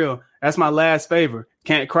get real. That's my last favor.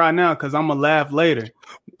 Can't cry now because I'm going to laugh later.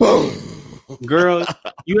 Boom. Girl,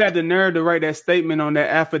 you had the nerve to write that statement on that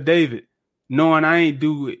affidavit. Knowing I ain't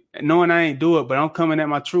do it, but I'm coming at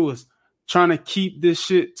my truest. Trying to keep this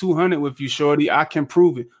shit 200 with you, shorty. I can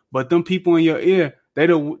prove it. But them people in your ear, they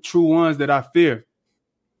the true ones that I fear.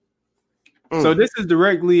 So this is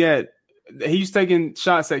directly he's taking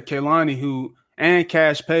shots at Kehlani and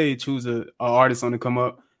Cash Page, who's a artist on the come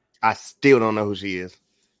up. I still don't know who she is.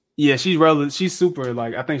 Yeah, she's relevant. She's super,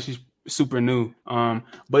 I think she's super new.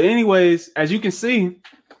 But anyways, as you can see,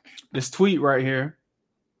 this tweet right here,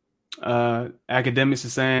 Academics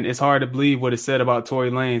is saying it's hard to believe what it said about Tory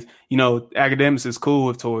Lanez. Academics is cool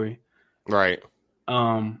with Tory. Right.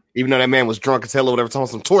 Even though that man was drunk as hell or whatever, telling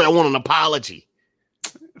some Tory, I want an apology.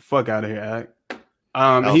 Fuck out of here,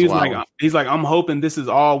 he's like, I'm hoping this is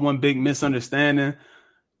all one big misunderstanding.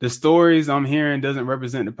 The stories I'm hearing doesn't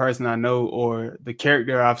represent the person I know or the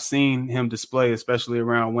character I've seen him display, especially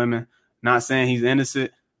around women. Not saying he's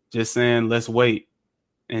innocent, just saying let's wait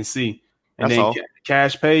and see. And that's then all.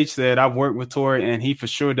 Cash Page said, I've worked with Tory and he for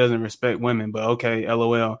sure doesn't respect women, but okay,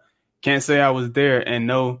 LOL. Can't say I was there and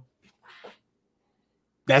no.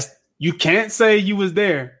 You can't say you was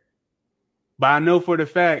there, but I know for the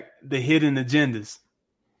fact the hidden agendas.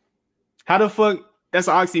 How the fuck? That's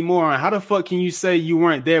an oxymoron. How the fuck can you say you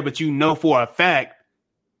weren't there, but you know for a fact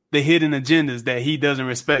the hidden agendas that he doesn't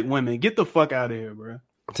respect women? Get the fuck out of here, bro.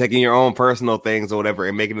 Taking your own personal things or whatever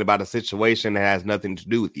and making it about a situation that has nothing to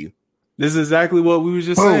do with you. This is exactly what we were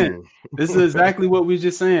just saying. This is exactly what we were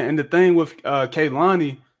just saying. And the thing with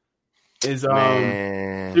Kehlani is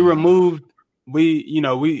she removed.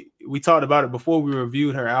 We talked about it before we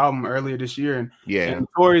reviewed her album earlier this year, and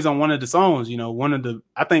Tory's on one of the songs. One of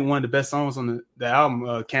the best songs on the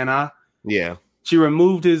album. Can I? Yeah. She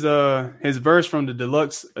removed his verse from the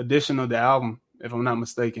deluxe edition of the album, if I'm not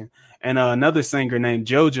mistaken, and another singer named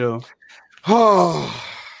JoJo. Oh.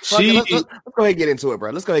 Let's go ahead and get into it, bro.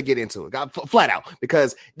 Let's go ahead and get into it. Flat out.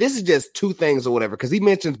 Because this is just two things or whatever. Because he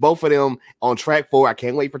mentions both of them on track 4. I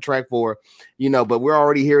can't wait for track 4. But we're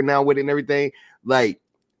already here now with it and everything. Like,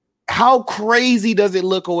 how crazy does it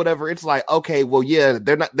look or whatever? It's like, okay, well, yeah,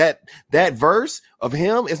 they're not that verse of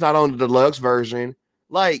him is not on the deluxe version.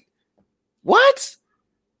 Like, What?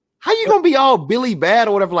 How you gonna be all Billy bad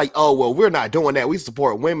or whatever? Like, oh well, we're not doing that. We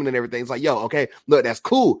support women and everything. It's like, yo, okay, look, that's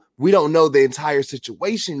cool. We don't know the entire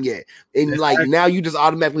situation yet, and like now you just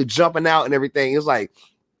automatically jumping out and everything. It's like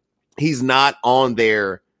he's not on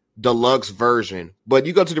their deluxe version, but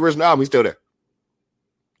you go to the original album, he's still there.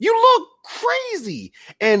 You look crazy.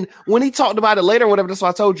 And when he talked about it later, whatever, that's why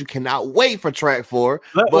I told you, cannot wait for track 4.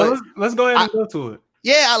 Let's go ahead and go to it.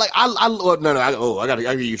 Yeah, I gotta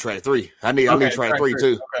give you track 3. I need track 3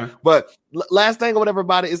 too. Okay. But last thing or whatever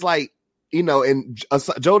about it is like, you know, and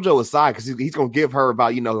JoJo aside, because he's gonna give her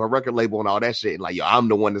about, you know, her record label and all that shit. And like, yo, I'm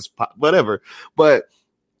the one that's whatever. But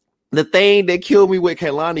the thing that killed me with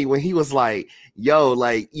Kehlani when he was like, yo,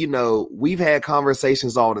 like, you know, we've had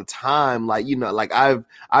conversations all the time. Like, you know, like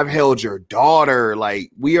I've held your daughter. Like,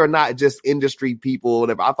 we are not just industry people.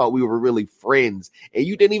 Whatever. I thought we were really friends and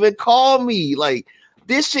you didn't even call me. Like,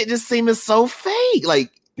 this shit just seeming so fake.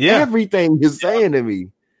 Like, everything you're saying to me.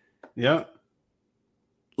 Yeah.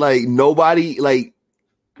 Like, nobody, like,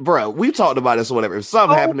 bro, we talked about this or whatever. If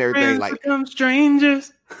something happened to everything, like, become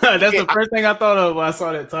strangers. That's the first thing I thought of when I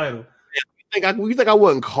saw that title. You think I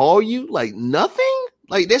wouldn't call you? Like, nothing?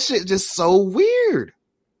 Like, that shit just so weird.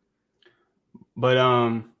 But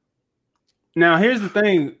now here's the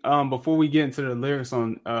thing. Before we get into the lyrics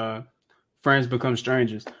on Friends Become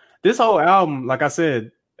Strangers, this whole album, like I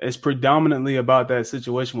said, is predominantly about that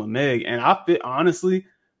situation with Meg. And I feel, honestly,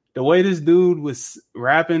 the way this dude was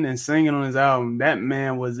rapping and singing on his album, that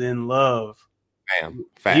man was in love. Damn,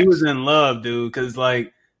 facts. He was in love, dude, because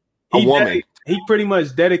like he pretty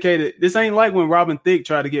much dedicated. This ain't like when Robin Thicke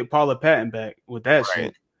tried to get Paula Patton back with that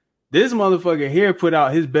shit. This motherfucker here put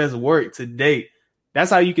out his best work to date.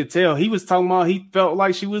 That's how you could tell. He was talking about he felt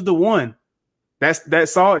like she was the one.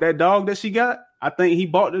 That dog that she got. I think he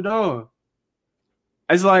bought the dog.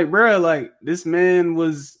 It's like, bro, like this man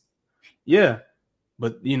was,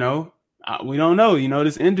 but you know, we don't know. You know,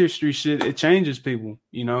 this industry shit, it changes people.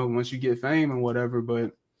 You know, once you get fame and whatever.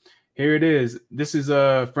 But here it is. This is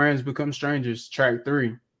Friends Become Strangers, track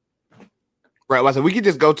 3. Right, so we could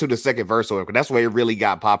just go to the second verse or whatever, because that's where it really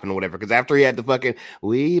got popping or whatever. Because after he had the fucking,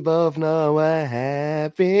 we both know what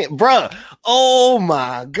happened, bruh. Oh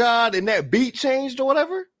my god, and that beat changed or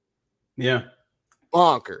whatever. Yeah,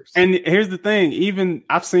 bonkers. And here's the thing: even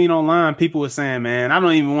I've seen online people were saying, "Man, I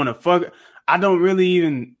don't even want to fuck. I don't really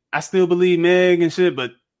even. I still believe Meg and shit,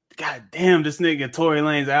 but god damn, this nigga Tory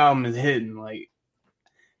Lanez album is hitting." Like,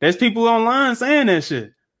 there's people online saying that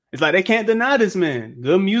shit. It's like they can't deny this man.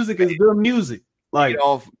 Good music is good music. Like, get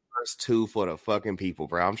off verse 2 for the fucking people,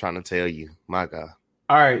 bro. I'm trying to tell you, my God.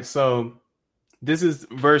 All right, so this is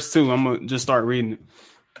verse 2. I'm gonna just start reading it.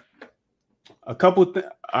 A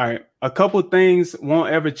couple things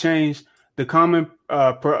won't ever change. The common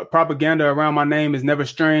propaganda around my name is never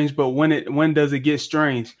strange, but when does it get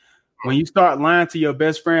strange? When you start lying to your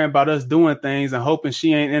best friend about us doing things and hoping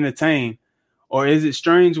she ain't entertained. Or is it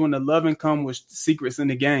strange when the loving come with secrets in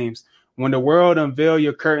the games? When the world unveil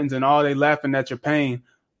your curtains and all they laughing at your pain?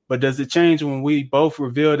 But does it change when we both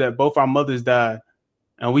reveal that both our mothers died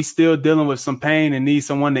and we still dealing with some pain and need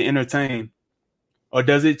someone to entertain? Or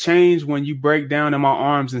does it change when you break down in my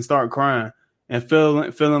arms and start crying and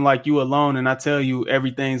feeling like you alone and I tell you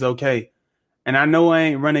everything's okay? And I know I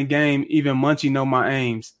ain't running game, even Munchie know my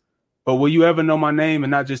aims. But will you ever know my name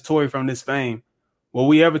and not just Tory from this fame? Will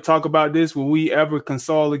we ever talk about this? Will we ever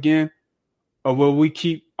console again? Or will we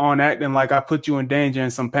keep on acting like I put you in danger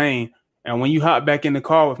and some pain? And when you hop back in the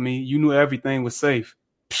car with me, you knew everything was safe.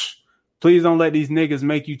 Psh, please don't let these niggas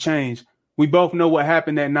make you change. We both know what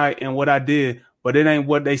happened that night and what I did, but it ain't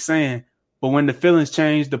what they saying. But when the feelings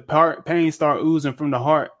change, the pain start oozing from the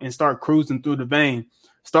heart and start cruising through the vein.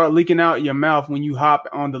 Start leaking out your mouth when you hop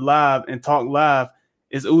on the live and talk live.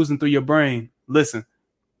 It's oozing through your brain. Listen,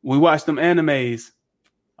 we watch them animes.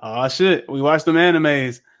 Oh, shit. We watched them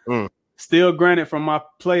animes. Still granted from my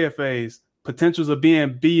player phase. Potentials of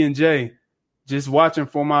being B and J. Just watching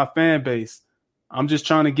for my fan base. I'm just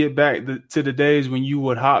trying to get back to the days when you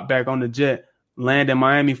would hop back on the jet, land in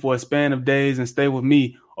Miami for a span of days and stay with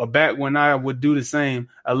me. Or back when I would do the same.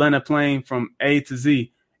 Atlanta plane from A to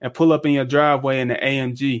Z and pull up in your driveway in the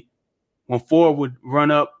AMG. When 4 would run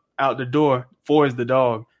up out the door, 4 is the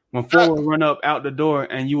dog. When 4 would run up out the door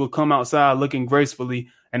and you would come outside looking gracefully,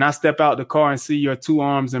 and I step out the car and see your 2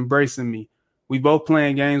 arms embracing me. We both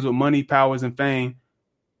playing games with money, powers, and fame.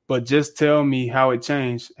 But just tell me how it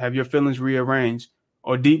changed. Have your feelings rearranged?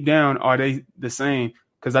 Or deep down, are they the same?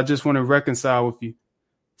 Because I just want to reconcile with you.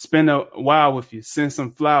 Spend a while with you. Send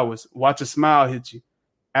some flowers. Watch a smile hit you.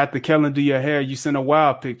 After Kellen do your hair, you send a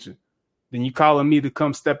wild picture. Then you calling me to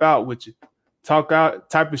come step out with you. talk out,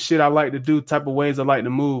 type of shit I like to do, type of ways I like to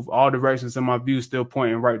move, all directions in my view still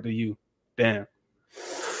pointing right to you. Damn.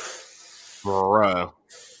 Bruh.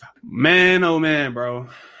 Man, oh man, bro.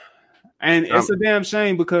 And it's a damn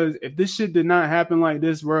shame because if this shit did not happen like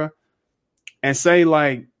this, bro, and say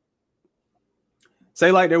like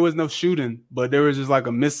there was no shooting, but there was just like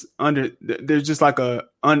there's just like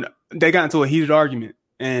they got into a heated argument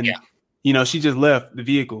and you know, she just left the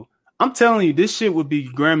vehicle. I'm telling you, this shit would be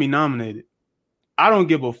Grammy nominated. I don't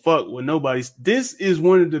give a fuck what nobody's. This is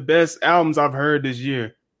one of the best albums I've heard this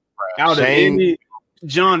year. Bro, out of any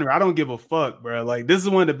genre. I don't give a fuck, bro. Like, this is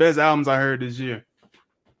one of the best albums I heard this year.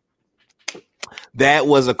 That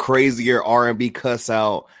was a crazier R&B cuss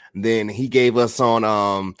out than he gave us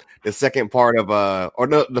on the second part of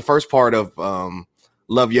the first part of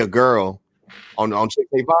Love Your Girl on Chick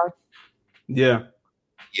 5. Yeah.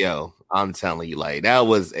 Yo, I'm telling you, like, that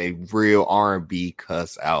was a real R&B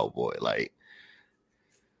cuss out, boy. Like,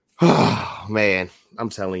 oh man, I'm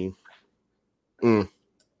telling you.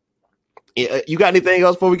 You got anything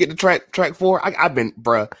else before we get to track 4? I've been,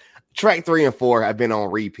 bruh. Track 3 and 4 have been on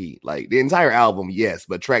repeat. Like, the entire album, yes,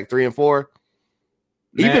 but track 3 and 4,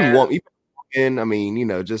 even I mean, you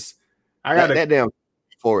know, just that damn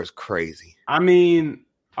 4 is crazy. I mean,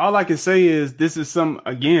 all I can say is this is some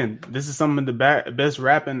of the best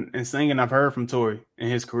rapping and singing I've heard from Tory in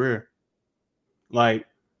his career. Like,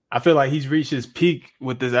 I feel like he's reached his peak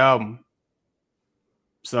with this album.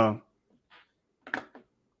 So,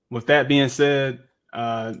 with that being said,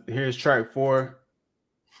 here's track 4.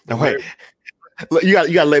 No, wait. You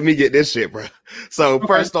gotta let me get this shit, bro. So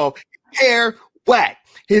first off, hair whack,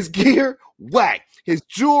 his gear whack, his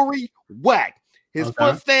jewelry whack, his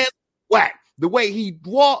foot stance whack, the way he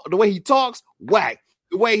talks whack,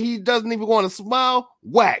 the way he doesn't even want to smile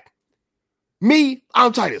whack. Me,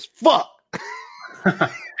 I'm tight as fuck.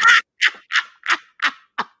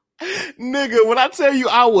 Nigga, when I tell you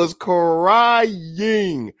I was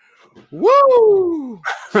crying, woo.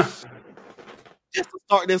 Just to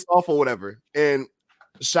start this off or whatever. And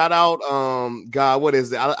shout out, God, what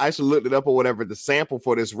is it? I actually looked it up or whatever. The sample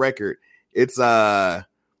for this record. It's I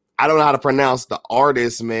don't know how to pronounce the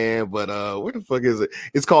artist, man, but where the fuck is it?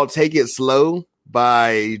 It's called Take It Slow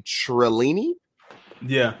by Trellini.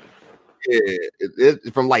 Yeah. It's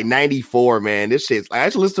from like 94, man. This shit's, I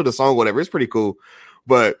actually listened to the song, whatever. It's pretty cool.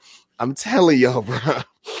 But I'm telling y'all, bro,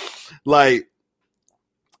 like,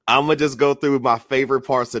 I'm going to just go through my favorite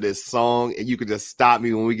parts of this song, and you can just stop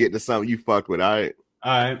me when we get to something you fucked with, all right?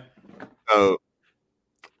 All right. So,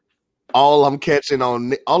 all I'm catching is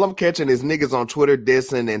niggas on Twitter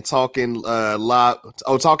dissing and talking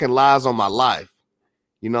lies on my life.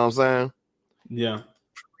 You know what I'm saying? Yeah.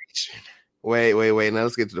 Wait. Now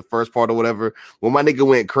let's get to the first part or whatever. When my nigga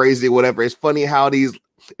went crazy or whatever, it's funny how these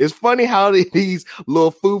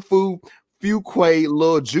little foo-foo, Fuquay,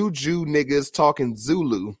 little juju niggas talking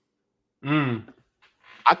Zulu. I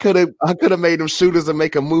could have made them shooters and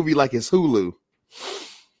make a movie like it's Hulu.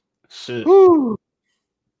 Shit. Woo.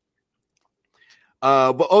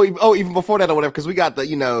 But even before that or whatever, because we got the,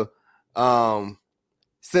 you know,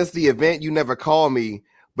 since the event, you never call me,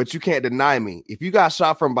 but you can't deny me. If you got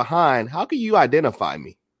shot from behind, how can you identify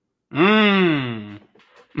me? I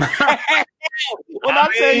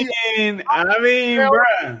mean,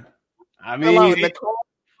 bruh. I mean,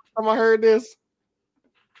 time I heard this,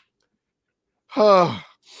 bro,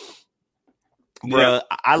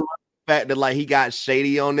 I love the fact that like he got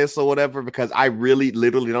shady on this or whatever, because I really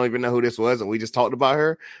literally don't even know who this was, and we just talked about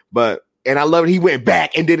her. And I love it. He went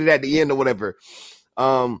back and did it at the end or whatever.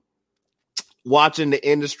 Watching the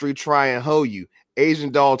industry try and hoe you,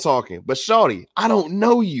 Asian doll talking, but shawty, I don't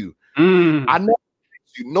know you. I know.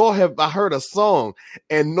 Nor have I heard a song,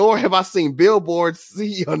 and nor have I seen billboards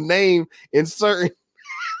see your name in certain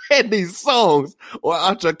in these songs or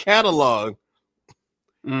out your catalog.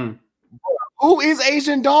 Who is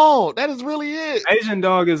Asian Dog? That is really it. Asian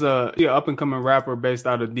Dog is a up and coming rapper based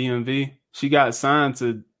out of DMV. She got signed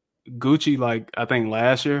to Gucci like I think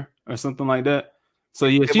last year or something like that. So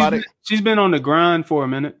yeah, she's been on the grind for a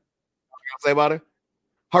minute. What say about her?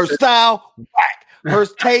 Her style whack. Her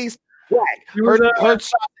taste. Whack. Her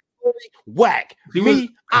whack.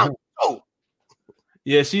 I'm dope.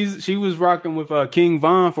 Yeah, she was rocking with King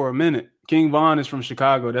Von for a minute. King Von is from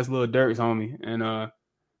Chicago. That's Lil Durk's homie. And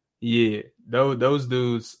yeah, those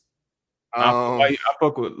dudes. I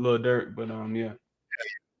fuck with Lil Durk, but yeah.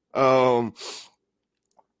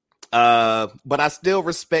 But I still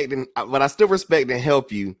respect and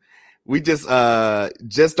help you. We just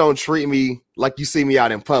don't treat me like you see me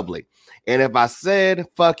out in public. And if I said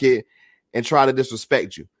fuck it and try to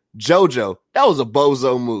disrespect you, JoJo, that was a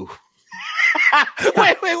bozo move.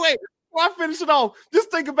 Wait. Before I finish it off,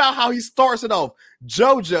 just think about how he starts it off.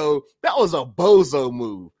 JoJo, that was a bozo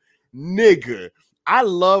move. Nigga. I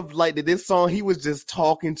loved like that this song, he was just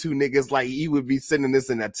talking to niggas like he would be sending this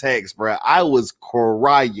in a text, bro. I was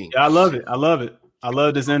crying. Yeah, I love it. I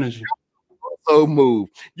love this energy. So move.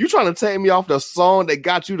 You trying to take me off the song that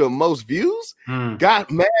got you the most views?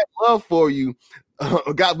 Got mad love for you.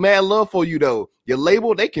 Got mad love for you though. Your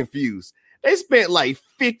label, they confused. They spent like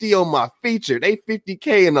 50 on my feature. They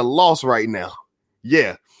 50K in the loss right now.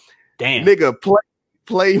 Yeah. Damn. Nigga,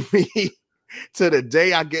 play me to the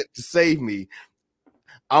day I get to save me.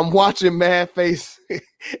 I'm watching Mad Face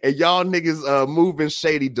and y'all niggas moving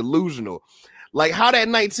shady, delusional. Like how that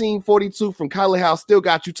 1942 from Kylie House still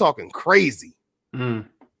got you talking crazy. We're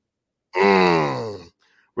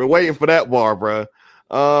waiting for that bar, bro.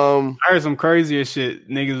 I heard some crazier shit.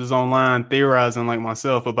 Niggas was online theorizing like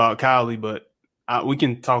myself about Kylie, but we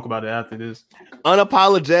can talk about it after this.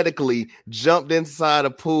 Unapologetically jumped inside a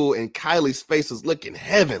pool and Kylie's face was looking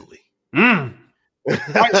heavenly.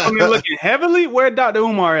 Looking heavenly? Where Dr.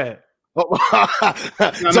 Umar at?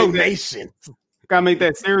 Donation. Gotta make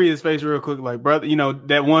that serious face real quick, like brother. You know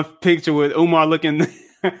that one picture with Umar looking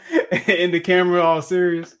in the camera, all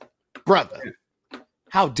serious. Brother,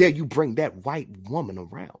 how dare you bring that white woman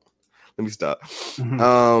around? Let me stop.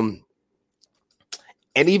 And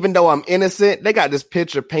even though I'm innocent, they got this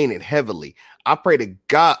picture painted heavily. I pray to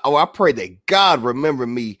God. I pray that God remember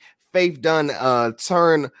me. Faith done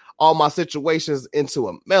turn all my situations into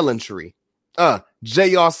a melon tree.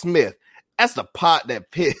 J.R. Smith. That's the pot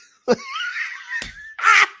that pissed.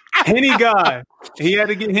 Henny guy. He had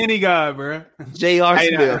to get Henny guy, bro. J.R.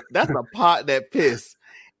 Smith. That's a pot that pissed.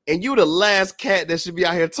 And you the last cat that should be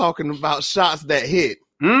out here talking about shots that hit.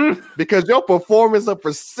 Because your performance of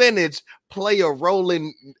percentage play a role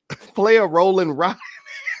in right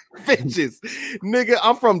bitches. Nigga,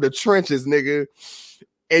 I'm from the trenches, nigga.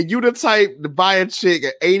 And you the type to buy a chick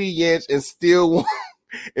at 80 inch and still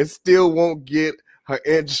won't get her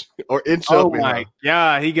inch up. Oh my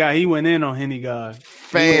God, he went in on Henny God.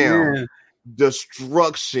 Fam,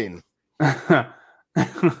 destruction.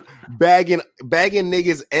 bagging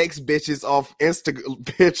niggas ex bitches off Instagram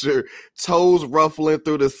picture, toes ruffling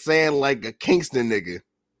through the sand like a Kingston nigga.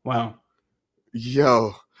 Wow.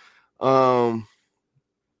 Yo,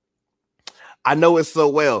 I know it so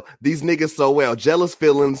well. These niggas so well. Jealous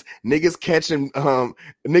feelings. Niggas catching.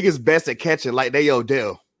 Niggas best at catching like they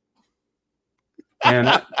Odell. Man,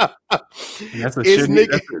 that's a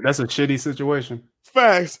shitty situation.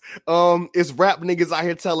 Facts. It's rap niggas out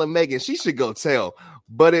here telling Megan she should go tell,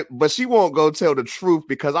 but she won't go tell the truth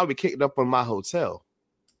because I'll be kicked up on my hotel.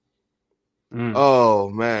 Oh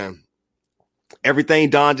man,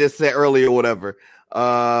 everything Don just said earlier, whatever.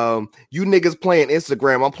 You niggas playing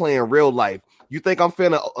Instagram, I'm playing real life. You think I'm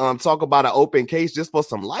finna talk about an open case just for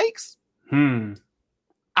some likes? I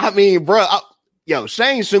mean, bro,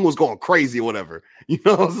 Shane Shung was going crazy or whatever. You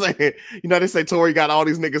know what I'm saying? You know, they say Tory got all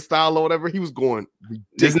these niggas style or whatever. He was going ridiculous.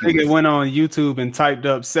 This nigga went on YouTube and typed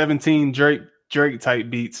up 17 Drake type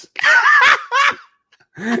beats.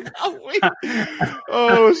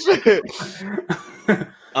 Oh shit.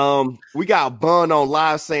 We got Bun on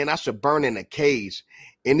live saying I should burn in a cage.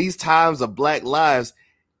 In these times of Black lives,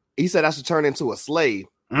 he said I should turn into a slave.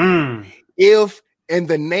 If and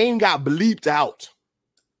the name got bleeped out.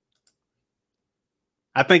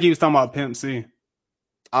 I think he was talking about Pimp C.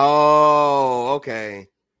 Oh, okay.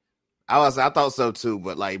 I thought so too,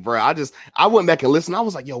 but like, bro, I went back and listened. I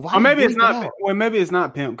was like, yo, why? Or maybe it's not. Well, maybe it's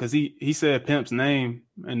not Pimp because he said Pimp's name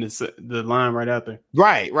in the line right after.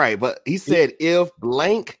 Right. But he said if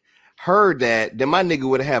blank heard that, then my nigga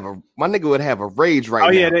would have a rage right now.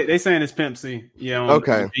 Oh yeah, they saying it's Pimp C. Yeah.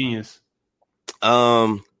 Okay. Genius.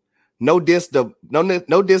 No diss the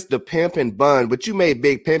pimp and Bun, but you made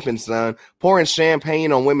big pimping, son. Pouring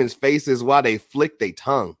champagne on women's faces while they flick their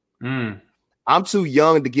tongue. I'm too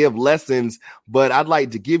young to give lessons, but I'd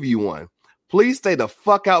like to give you one. Please stay the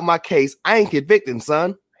fuck out my case. I ain't convicting,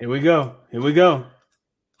 son. Here we go.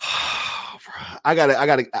 I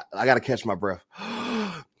gotta catch my breath.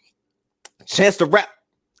 Chance to rap.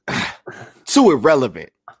 Too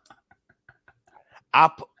irrelevant.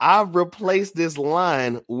 I replaced this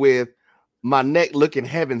line with my neck looking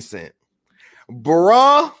heaven sent.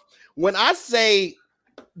 Bruh, when I say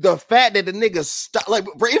the fact that the nigga stopped, like,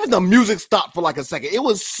 bro, even the music stopped for like a second. It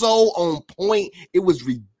was so on point. It was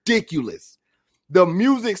ridiculous. The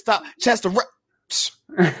music stopped. Chester,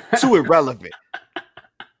 too irrelevant.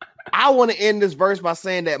 I want to end this verse by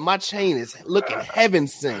saying that my chain is looking heaven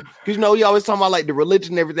sent. Because, you know, you always talking about like the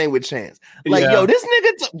religion and everything with Chance. Like, yo, this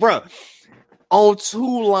nigga, bro. On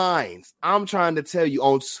 2 lines. I'm trying to tell you,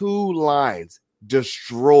 on 2 lines,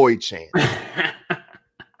 destroy Chance.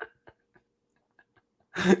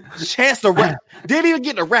 Chance the rap didn't even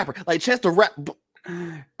get the rapper. Like Chance the rap.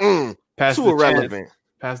 Too irrelevant.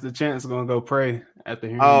 Pastor Chance gonna go pray at the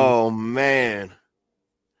hearing. Oh man.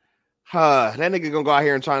 That nigga gonna go out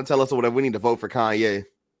here and try to tell us whatever. We need to vote for Kanye.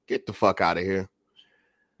 Get the fuck out of here.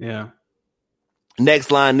 Yeah.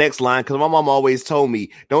 Next line, because my mom always told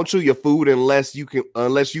me, don't chew your food unless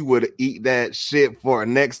you would eat that shit for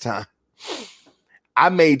next time. I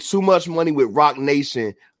made too much money with Rock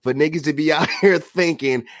Nation for niggas to be out here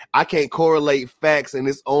thinking I can't correlate facts and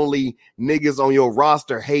it's only niggas on your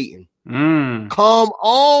roster hating. Come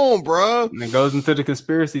on, bro. And it goes into the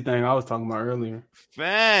conspiracy thing I was talking about earlier.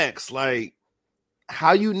 Facts. Like,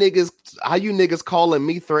 how you niggas calling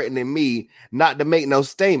me, threatening me not to make no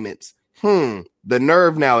statements? The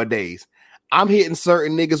nerve nowadays. I'm hitting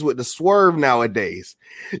certain niggas with the swerve nowadays.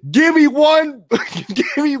 Give me one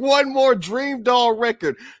more Dream Doll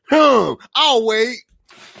record. I'll wait.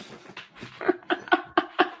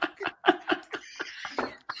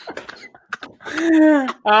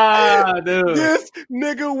 Dude. This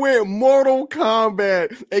nigga went Mortal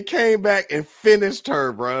Kombat and came back and finished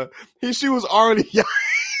her, bro. She was already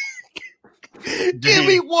Give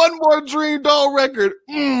me one more Dream Doll record.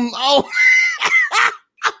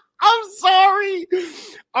 I'm sorry.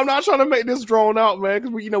 I'm not trying to make this drawn out, man,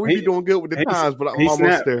 because we be doing good with the times, but I'm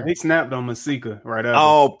almost there. He snapped on Masika right after.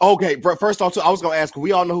 Oh, okay. Bro, first off, I was gonna ask.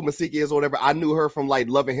 We all know who Masika is or whatever. I knew her from like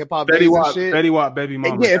Love and Hip Hop days and shit. Fetty Wap, Baby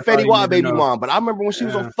Mama. Yeah, Fetty Wap, Baby Mom. But I remember when she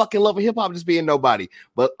was on fucking Love and Hip Hop, just being nobody.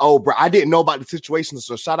 But bro, I didn't know about the situation.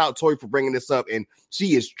 So shout out Tori for bringing this up, and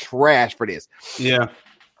she is trash for this. Yeah.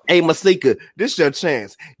 Hey, Masika, this is your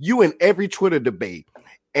chance. You in every Twitter debate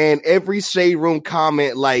and every shade room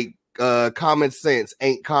comment like common sense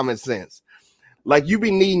ain't common sense. Like you be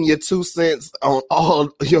needing your 2 cents on all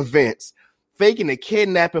your events, faking a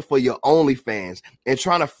kidnapping for your OnlyFans and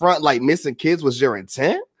trying to front like missing kids was your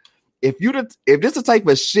intent. If this the type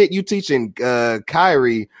of shit you teaching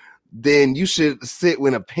Kyrie, then you should sit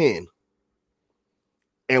with a pen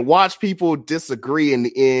and watch people disagree. In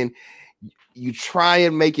the end, you try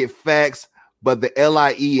and make it facts, but the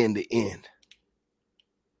LIE in the end.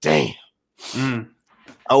 Damn.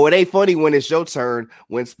 Oh, it ain't funny when it's your turn,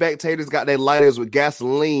 when spectators got their lighters with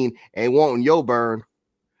gasoline and wanting your burn.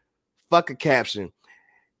 Fuck a caption.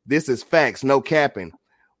 This is facts, no capping.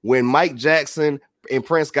 When Mike Jackson and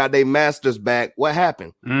Prince got their masters back, what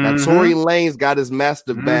happened? Now Tory Lanez got his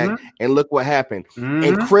master back, and look what happened.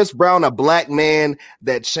 And Chris Brown, a black man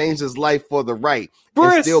that changed his life for the right.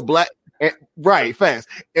 And still black. Right, facts.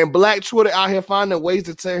 And black Twitter out here finding ways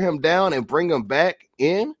to tear him down and bring him back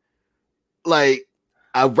in. Like,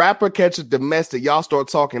 a rapper catches domestic, y'all start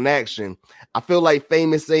talking action. I feel like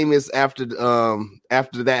Famous Amos after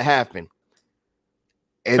that happened.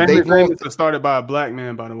 And Famous was started by a black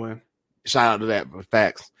man, by the way. Shout out to that,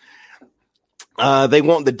 facts. They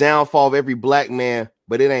want the downfall of every black man,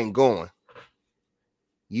 but it ain't going.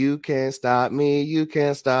 You can't stop me, you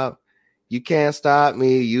can't stop. You can't stop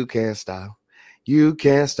me, you can't stop. You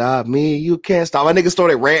can't stop me. You can't stop. My nigga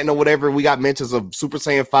started ranting or whatever. We got mentions of Super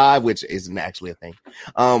Saiyan 5, which isn't actually a thing.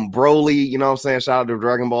 Broly, you know what I'm saying? Shout out to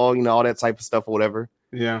Dragon Ball, all that type of stuff or whatever.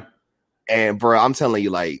 Yeah. And bro, I'm telling you,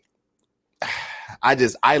 like,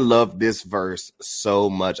 I love this verse so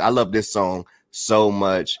much. I love this song so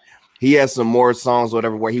much. He has some more songs,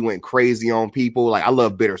 whatever, where he went crazy on people. Like, I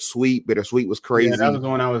love Bittersweet. Bittersweet was crazy. Yeah, that was the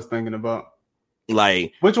one I was thinking about.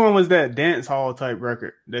 Like, which one was that dance hall type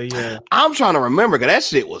record that he had? I'm trying to remember because that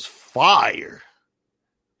shit was fire.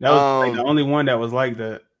 That was like the only one that was like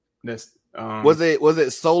that. That's was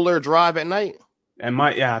it Solar Drive at Night?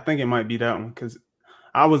 I think it might be that one because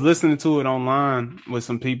I was listening to it online with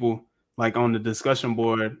some people like on the discussion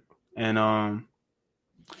board, and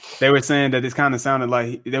they were saying that it kind of sounded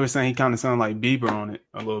like he kind of sounded like Bieber on it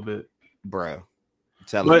a little bit, bro.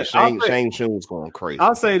 Shane Tune's going crazy.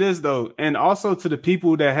 I'll say this though, and also to the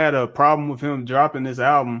people that had a problem with him dropping this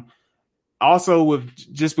album, also with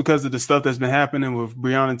just because of the stuff that's been happening with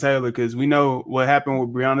Breonna Taylor, because we know what happened with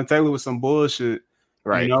Breonna Taylor was some bullshit,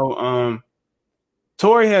 right?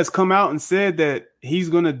 Tory has come out and said that he's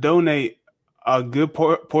going to donate a good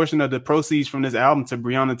portion of the proceeds from this album to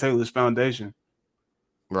Breonna Taylor's foundation.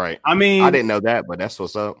 Right. I mean, I didn't know that, but that's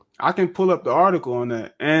what's up. I can pull up the article on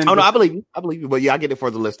that. And no, I believe you. But yeah, I get it for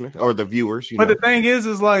the listener or the viewers. But the thing is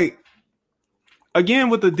like, again,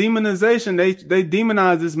 with the demonization, they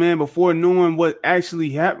demonize this man before knowing what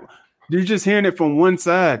actually happened. You're just hearing it from one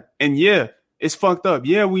side. And yeah, it's fucked up.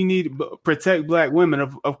 Yeah, we need to protect black women.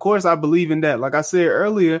 Of course, I believe in that. Like I said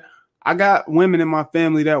earlier, I got women in my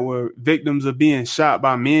family that were victims of being shot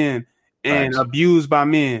by men and abused by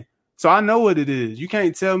men. So I know what it is. You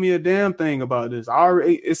can't tell me a damn thing about this.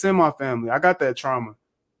 It's in my family. I got that trauma.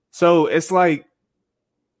 So it's like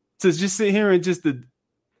to just sit here and just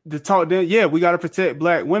to talk. Yeah, we got to protect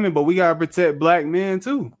black women, but we got to protect black men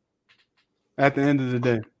too. At the end of the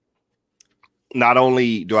day. Not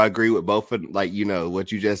only do I agree with both of, like, you know,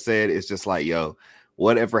 what you just said, it's just like, yo,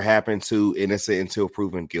 whatever happened to innocent until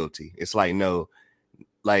proven guilty? It's like, no,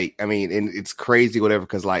 like, I mean, and it's crazy, whatever,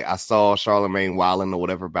 because like I saw Charlemagne wilding or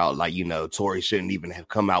whatever about, like, you know, Tory shouldn't even have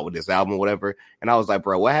come out with this album or whatever. And I was like,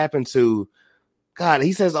 bro, what happened to God?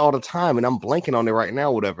 He says all the time, and I'm blanking on it right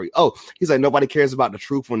now, whatever. Oh, he's like, nobody cares about the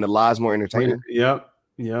truth when the lie's more entertaining. Yep.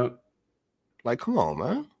 Like, come on,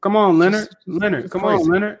 man. Come on, Leonard. Come on,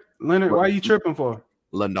 Leonard. Leonard, why are you tripping for?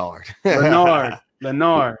 Leonard. Leonard.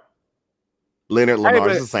 Leonard,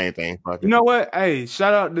 it's the same thing. You know what? Hey,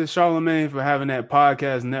 shout out to Charlemagne for having that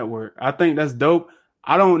podcast network. I think that's dope.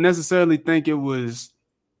 I don't necessarily think it was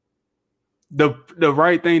the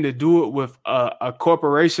right thing to do it with a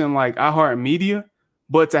corporation like iHeartMedia,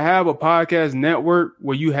 but to have a podcast network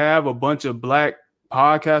where you have a bunch of black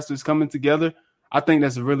podcasters coming together, I think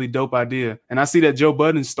that's a really dope idea. And I see that Joe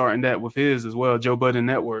Budden's starting that with his as well, Joe Budden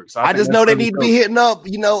Network. So I just know they need to be hitting up,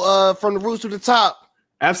 you know, from the roots to the top.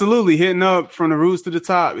 Absolutely. Hitting up from the roots to the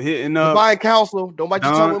top. Hitting up. Divine Council. Don't bite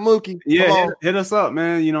your tongue with Mookie. Yeah, hit us up,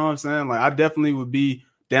 man. You know what I'm saying? Like, I definitely would be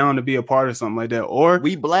down to be a part of something like that. Or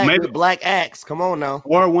we black with black acts. Come on now.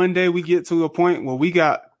 Or one day we get to a point where we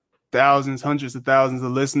got thousands, hundreds of thousands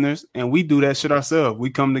of listeners, and we do that shit ourselves. We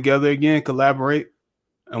come together again, collaborate,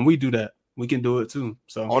 and we do that. We can do it too.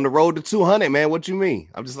 So on the road to 200, man. What you mean?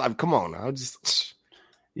 I'm just like, come on now.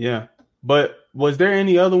 Yeah. But was there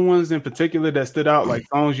any other ones in particular that stood out, like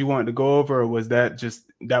songs you wanted to go over, or was that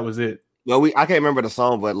was it? Well, I can't remember the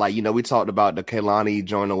song, but like, you know, we talked about the Kehlani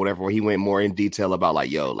joint or whatever, where he went more in detail about like,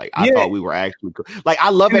 yo, like I thought we were actually like,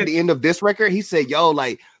 I love at the end of this record, he said, yo,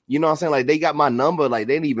 like, you know what I'm saying? Like, they got my number, like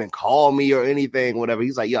they didn't even call me or anything, whatever.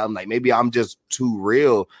 He's like, yeah, I'm like, maybe I'm just too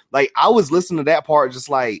real. Like, I was listening to that part just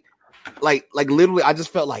like literally, I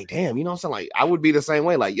just felt like, damn, you know what I'm saying? Like, I would be the same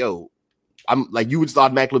way, like, yo, I'm like, you would just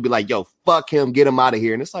automatically be like, yo, fuck him, get him out of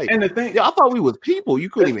here. And it's like, and the thing, yo, I thought we was people. You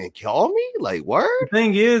couldn't even call me? Like, word? The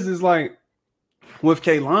thing is like, with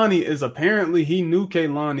Kehlani, is apparently he knew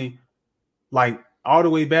Kehlani like all the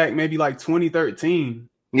way back, maybe like 2013.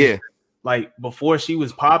 Yeah. Like before she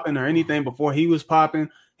was popping or anything, before he was popping,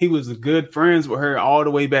 he was good friends with her all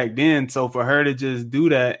the way back then. So for her to just do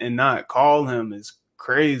that and not call him is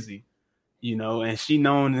crazy. You know, and she's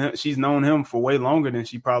known him for way longer than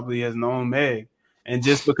she probably has known Meg. And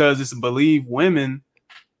just because it's believe women,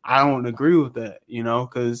 I don't agree with that, you know,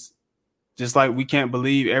 because just like we can't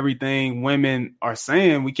believe everything women are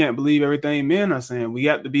saying, we can't believe everything men are saying. We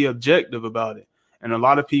have to be objective about it. And a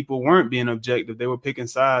lot of people weren't being objective. They were picking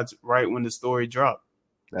sides right when the story dropped.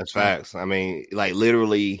 That's facts. I mean, like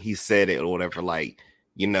literally he said it or whatever, like,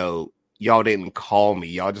 you know, y'all didn't call me.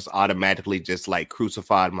 Y'all just automatically just like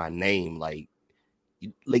crucified my name. Like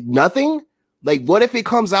nothing. Like, what if it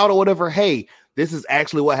comes out or whatever? Hey, this is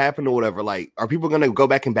actually what happened or whatever. Like, are people going to go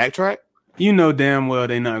back and backtrack? You know damn well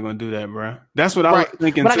they're not going to do that, bro. That's what I was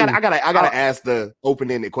thinking. But I gotta ask the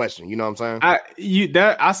open-ended question. You know what I'm saying?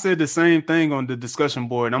 I said the same thing on the discussion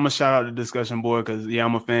board. I'm gonna shout out the discussion board because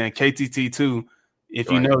I'm a fan. KTT too. If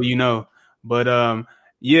you know, you know. But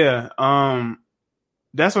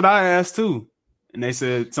that's what I asked too, and they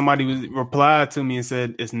said somebody replied to me and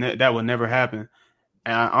said that would never happen.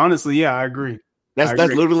 And honestly, I agree. That's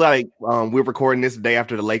literally like we're recording this the day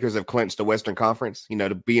after the Lakers have clinched the Western Conference, you know,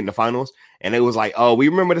 to be in the finals. And it was like, oh, we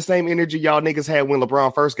remember the same energy y'all niggas had when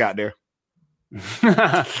LeBron first got there.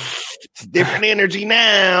 It's different energy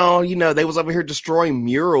now. You know, they was over here destroying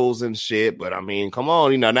murals and shit. But I mean, come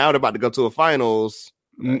on, you know, now they're about to go to a finals.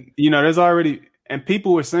 You know, there's already, and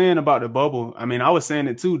people were saying about the bubble. I mean, I was saying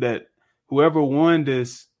it too, that whoever won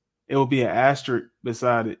this, it will be an asterisk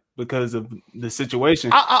beside it because of the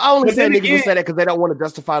situation. I only say niggas who say that because they don't want to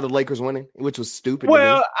justify the Lakers winning, which was stupid.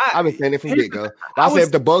 Well, I've been saying it from get go. I said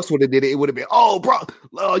if the Bucks would have did it, it would have been, oh, bro,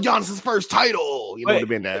 Giannis's first title. You know, it would have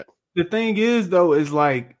been that. The thing is, though, is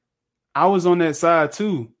like I was on that side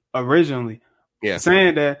too originally,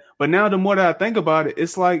 saying that. But now the more that I think about it,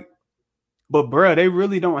 it's like, but bro, they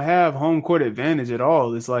really don't have home court advantage at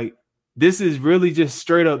all. It's like this is really just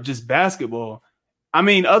straight up just basketball. I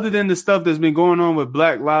mean, other than the stuff that's been going on with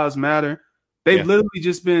Black Lives Matter, they've literally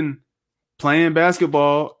just been playing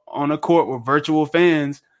basketball on a court with virtual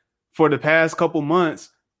fans for the past couple months,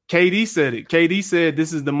 KD said it. KD said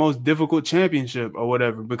this is the most difficult championship or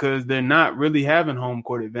whatever because they're not really having home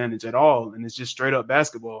court advantage at all, and it's just straight up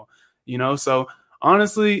basketball, you know. So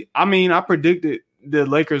honestly, I mean, I predicted the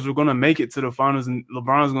Lakers were going to make it to the finals, and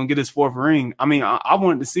LeBron's going to get his 4th ring. I mean, I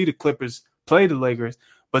wanted to see the Clippers play the Lakers,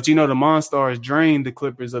 but you know, the Monstars drained the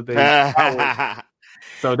Clippers of their power.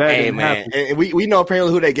 So that didn't happen. And we know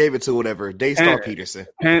apparently who they gave it to, whatever. Daystar Peterson.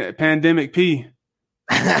 Pandemic P.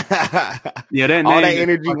 Yeah, that all that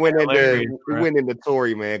energy went into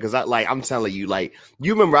Tory, man. Because I'm telling you, like,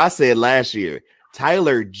 you remember I said last year,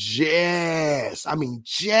 Tyler just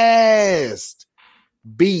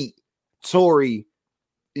beat Tory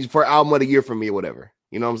for album of the year for me or whatever.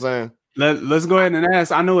 You know what I'm saying? Let's go ahead and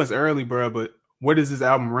ask. I know it's early, bro, but where does this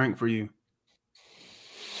album rank for you?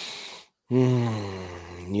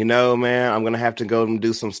 You know, man, I'm gonna have to go and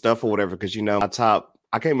do some stuff or whatever because you know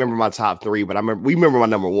I can't remember my top 3, but we remember my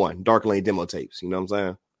number 1, Dark Lane demo tapes. You know what I'm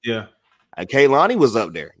saying? Yeah. Kehlani was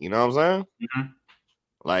up there. You know what I'm saying? Mm-hmm.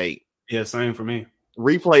 Like, yeah, same for me.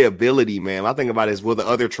 Replayability, man. My thing about it is, will the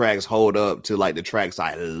other tracks hold up to like the tracks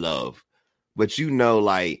I love? But you know,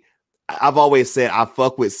 like I've always said, I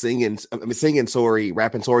fuck with singing Tory.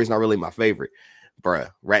 Rapping Tory's not really my favorite, bruh.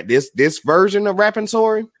 This version of rapping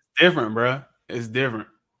Tory different, bruh. It's different.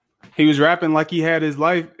 He was rapping like he had his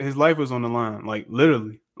life. His life was on the line, like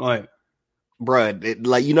literally, like, bruh.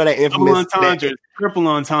 Like you know that infamous triple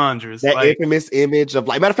entendres, that like, infamous image of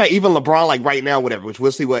like matter of fact, even LeBron like right now, whatever. Which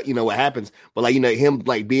we'll see what happens. But like you know him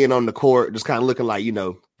like being on the court, just kind of looking like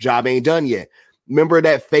job ain't done yet. Remember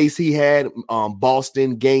that face he had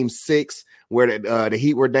Boston Game 6 where the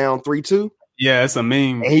Heat were down 3-2? Yeah, it's a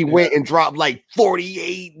meme. And he went and dropped like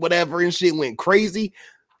 48, whatever, and shit went crazy.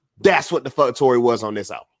 That's what the fuck Tory was on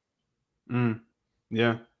this album.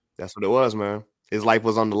 Yeah. That's what it was, man. His life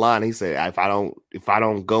was on the line. He said, if I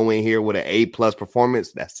don't go in here with an A+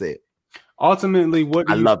 performance, that's it. Ultimately,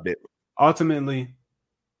 I loved it. Ultimately,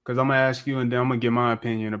 because I'm gonna ask you and then I'm gonna give my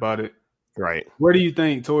opinion about it. Right. Where do you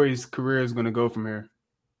think Tory's career is gonna go from here?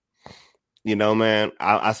 You know, man,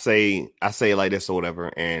 I say it like this or whatever,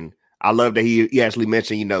 and I love that he actually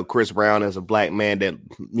mentioned, Chris Brown as a black man that,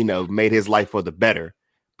 made his life for the better.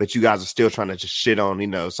 But you guys are still trying to just shit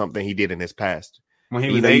on, something he did in his past. When he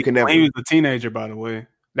was when he was a teenager, by the way.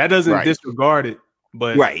 That doesn't disregard it,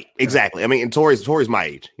 but right, exactly. I mean, and Tory's my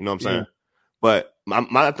age, you know what I'm saying? But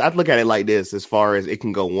I look at it like this, as far as it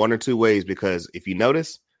can go one or two ways, because if you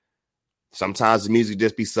notice, sometimes the music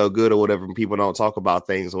just be so good or whatever, and people don't talk about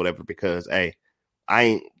things or whatever because, hey, I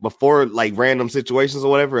ain't before like random situations or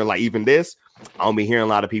whatever, and like even this, I don't be hearing a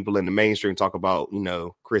lot of people in the mainstream talk about,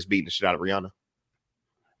 Chris beating the shit out of Rihanna.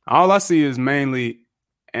 All I see is mainly,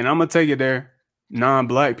 and I'm gonna take it there,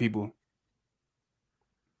 non-black people.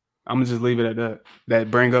 I'm gonna just leave it at that. That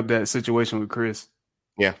bring up that situation with Chris.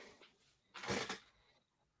 Yeah.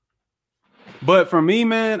 But for me,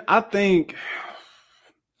 man, I think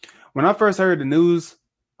when I first heard the news,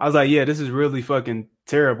 I was like, yeah, this is really fucking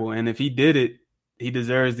terrible. And if he did it, he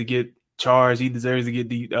deserves to get charged. He deserves to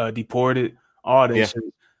get deported, all that shit.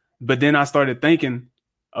 But then I started thinking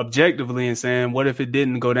objectively and saying, what if it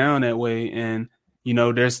didn't go down that way? And,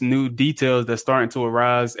 there's new details that's starting to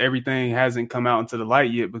arise. Everything hasn't come out into the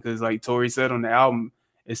light yet because, like Tory said on the album,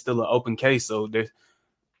 it's still an open case. So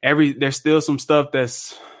there's still some stuff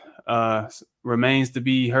that's remains to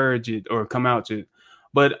be heard yet or come out yet.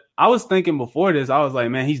 But I was thinking before this, I was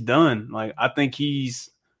like, man, he's done. Like, I think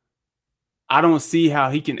I don't see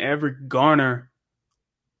how he can ever garner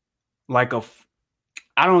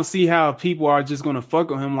I don't see how people are just going to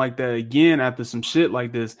fuck with him like that again after some shit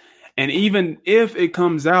like this. And even if it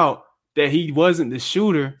comes out that he wasn't the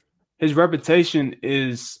shooter, his reputation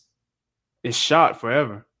is shot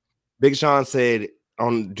forever. Big Sean said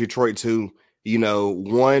on Detroit too,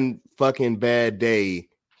 one fucking bad day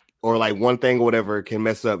or like one thing or whatever can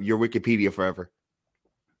mess up your Wikipedia forever.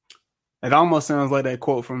 It almost sounds like that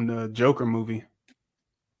quote from the Joker movie.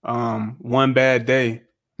 One bad day.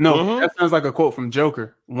 No, that sounds like a quote from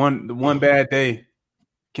Joker. One bad day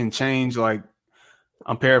can change, like,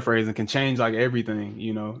 I'm paraphrasing, can change like everything,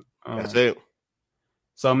 That's it.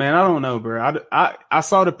 So, man, I don't know, bro. I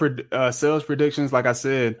saw the sales predictions. Like I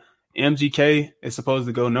said, MGK is supposed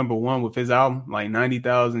to go number one with his album, like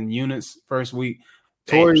 90,000 units first week.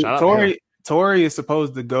 Tory is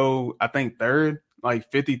supposed to go, I think, third, like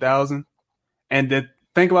 50,000. And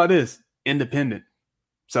think about this, independent.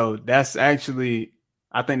 So that's actually,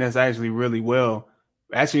 I think that's actually really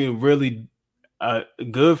really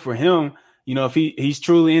good for him. If he's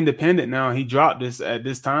truly independent now, he dropped this at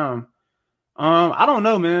this time. I don't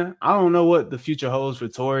know, man. I don't know what the future holds for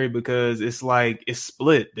Tory because it's like, it's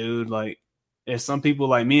split, dude. Like, there's some people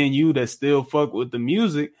like me and you that still fuck with the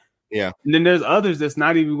music. Yeah. And then there's others that's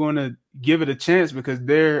not even going to give it a chance because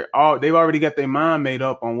they've already got their mind made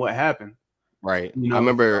up on what happened. Right. You know?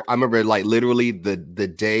 I remember like literally the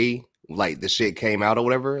day like the shit came out or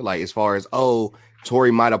whatever, like as far as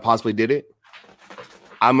Tory might have possibly did it.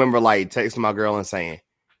 I remember like texting my girl and saying,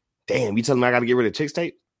 "Damn, you telling me I got to get rid of Chicks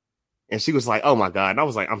Tape?" And she was like, "Oh my God." And I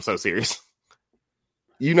was like, "I'm so serious."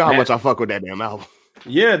 You know how much I fuck with that damn album.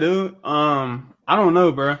 Yeah, dude. I don't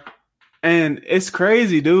know, bro. And it's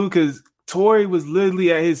crazy, dude, because Tory was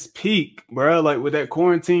literally at his peak, bro, like with that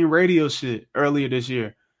quarantine radio shit earlier this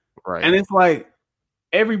year. Right. And it's like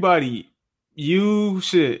everybody,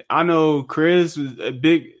 I know Chris was a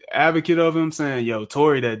big advocate of him saying, yo,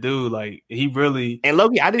 Tory, that dude, like he really. And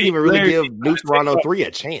Loki, I didn't even really give New Toronto 3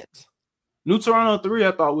 a chance. New Toronto 3,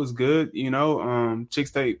 I thought was good, you know.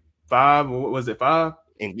 Chicks Tape 5, or what was it, 5?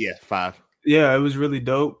 And yeah, 5. Yeah, it was really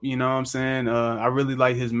dope. You know what I'm saying? I really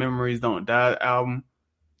like his Memories Don't Die album.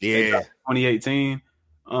 Yeah. 2018.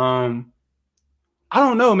 I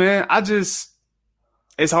don't know, man.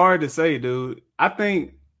 It's hard to say, dude. I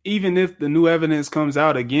think even if the new evidence comes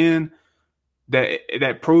out again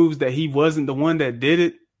that proves that he wasn't the one that did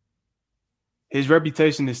it, his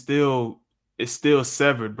reputation is still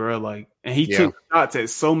severed, bro. Like, and he took shots at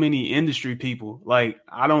so many industry people. Like,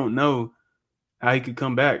 I don't know how he could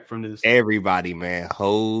come back from this. Everybody, man.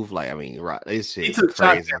 Hove, like, I mean, right, this shit he took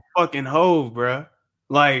crazy. Shots at fucking Hove, bro.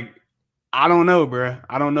 Like, I don't know, bro.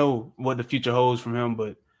 I don't know what the future holds from him,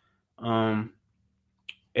 but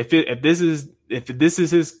if this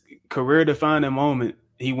is his career defining moment,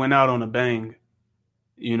 he went out on a bang,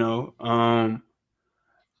 you know.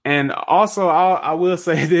 And also, I will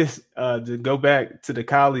say this to go back to the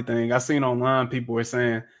Kylie thing. I seen online people were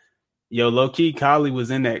saying, "Yo, low key, Kylie was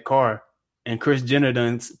in that car." And Kris Jenner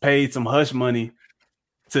done paid some hush money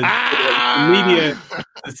to the media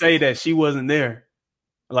to say that she wasn't there.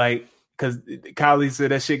 Like, because Kylie said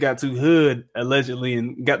that shit got too hood, allegedly,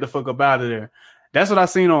 and got the fuck up out of there. That's what I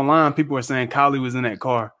seen online. People were saying Kylie was in that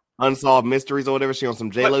car. Unsolved Mysteries or whatever. She on some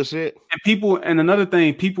J-Lo shit. And another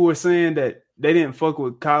thing, people were saying that they didn't fuck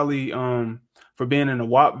with Kylie for being in a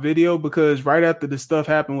WAP video because right after the stuff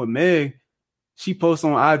happened with Meg, she posted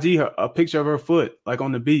on IG a picture of her foot, like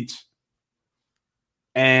on the beach.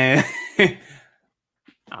 And I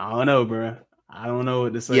don't know, bro. I don't know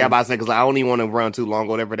what to say. Yeah, I'm about to say, because I don't even want to run too long or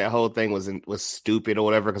whatever. That whole thing was stupid or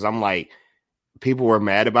whatever, because I'm like, people were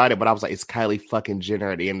mad about it, but I was like, it's Kylie fucking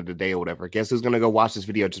Jenner at the end of the day or whatever. Guess who's going to go watch this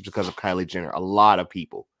video just because of Kylie Jenner? A lot of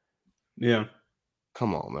people. Yeah.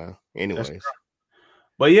 Come on, man. Anyways.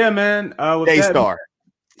 But yeah, man. Daystar.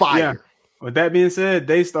 Fire. Yeah. With that being said,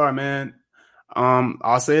 Daystar, man.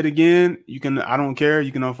 I'll say it again. I don't care.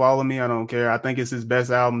 You can unfollow me. I don't care. I think it's his best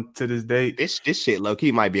album to this date. This shit low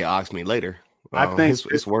key might be an Ox Me later. I think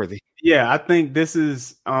it's worthy. Yeah, I think this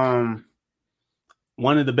is one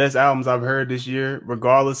of the best albums I've heard this year,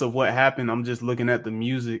 regardless of what happened. I'm just looking at the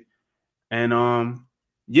music. And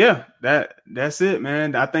yeah, that's it,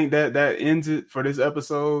 man. I think that ends it for this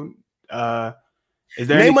episode. Is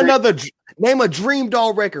there name a Dream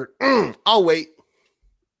Doll record? I'll wait.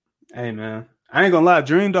 Hey man, I ain't gonna lie.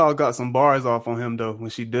 Dream Doll got some bars off on him though when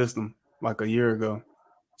she dissed him like a year ago.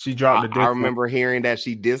 She dropped the diss. I remember hearing that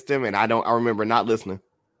she dissed him, and I remember not listening.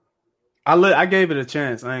 I gave it a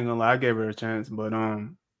chance. I ain't gonna lie, I gave her a chance, but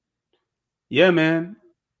yeah, man.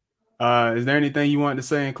 Is there anything you want to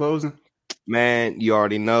say in closing? Man, you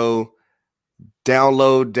already know.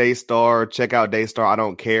 Download Daystar. Check out Daystar. I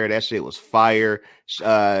don't care. That shit was fire.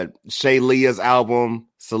 Shay Leah's album,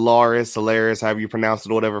 Solaris, however you pronounce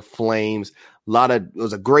it, or whatever, Flames. It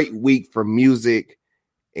was a great week for music.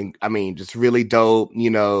 And I mean, just really dope, you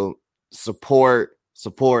know, support,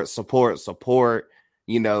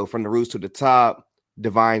 you know, from the roots to the top,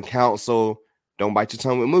 Divine Counsel, Don't Bite Your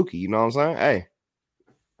Tongue with Mookie. You know what I'm saying? Hey.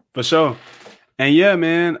 For sure. And yeah,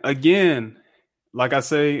 man, again, like I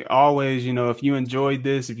say always, you know, if you enjoyed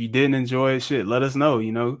this, if you didn't enjoy it, shit, let us know,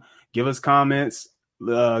 you know, give us comments,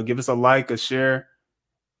 give us a like, a share.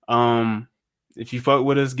 If you fuck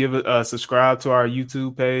with us, give it subscribe to our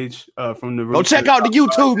YouTube page from the Go check out the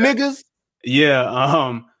YouTube, niggas.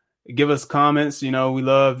 Yeah, give us comments. You know, we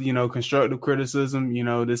love, you know, constructive criticism. You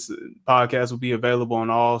know, this podcast will be available on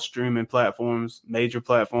all streaming platforms, major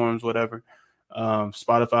platforms, whatever.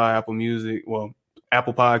 Spotify, Apple Music,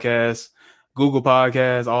 Apple Podcasts, Google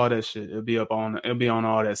Podcasts, all that shit. It'll be on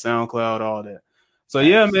all that, SoundCloud, all that. So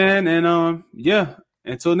yeah, man, and yeah,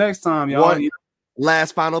 until next time, y'all.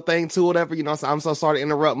 Last final thing too, whatever, you know, I'm so sorry to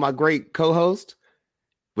interrupt my great co-host,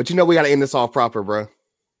 but you know we got to end this off proper, bro.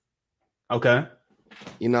 Okay.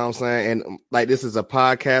 You know what I'm saying? And like this is a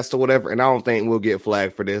podcast or whatever, and I don't think we'll get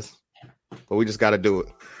flagged for this. But we just got to do it.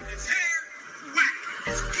 His hair, whack.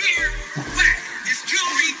 His beard, whack. His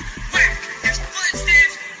jewelry, whack. His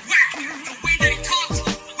footsteps, whack. The way that he talks,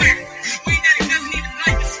 whack. The way that he doesn't even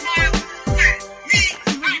like to smile, whack. Me,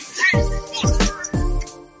 I'm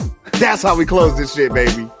Texas. That's how we close this shit,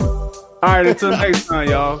 baby. All right, until next time,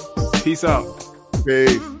 y'all. Peace out.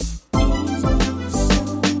 Peace.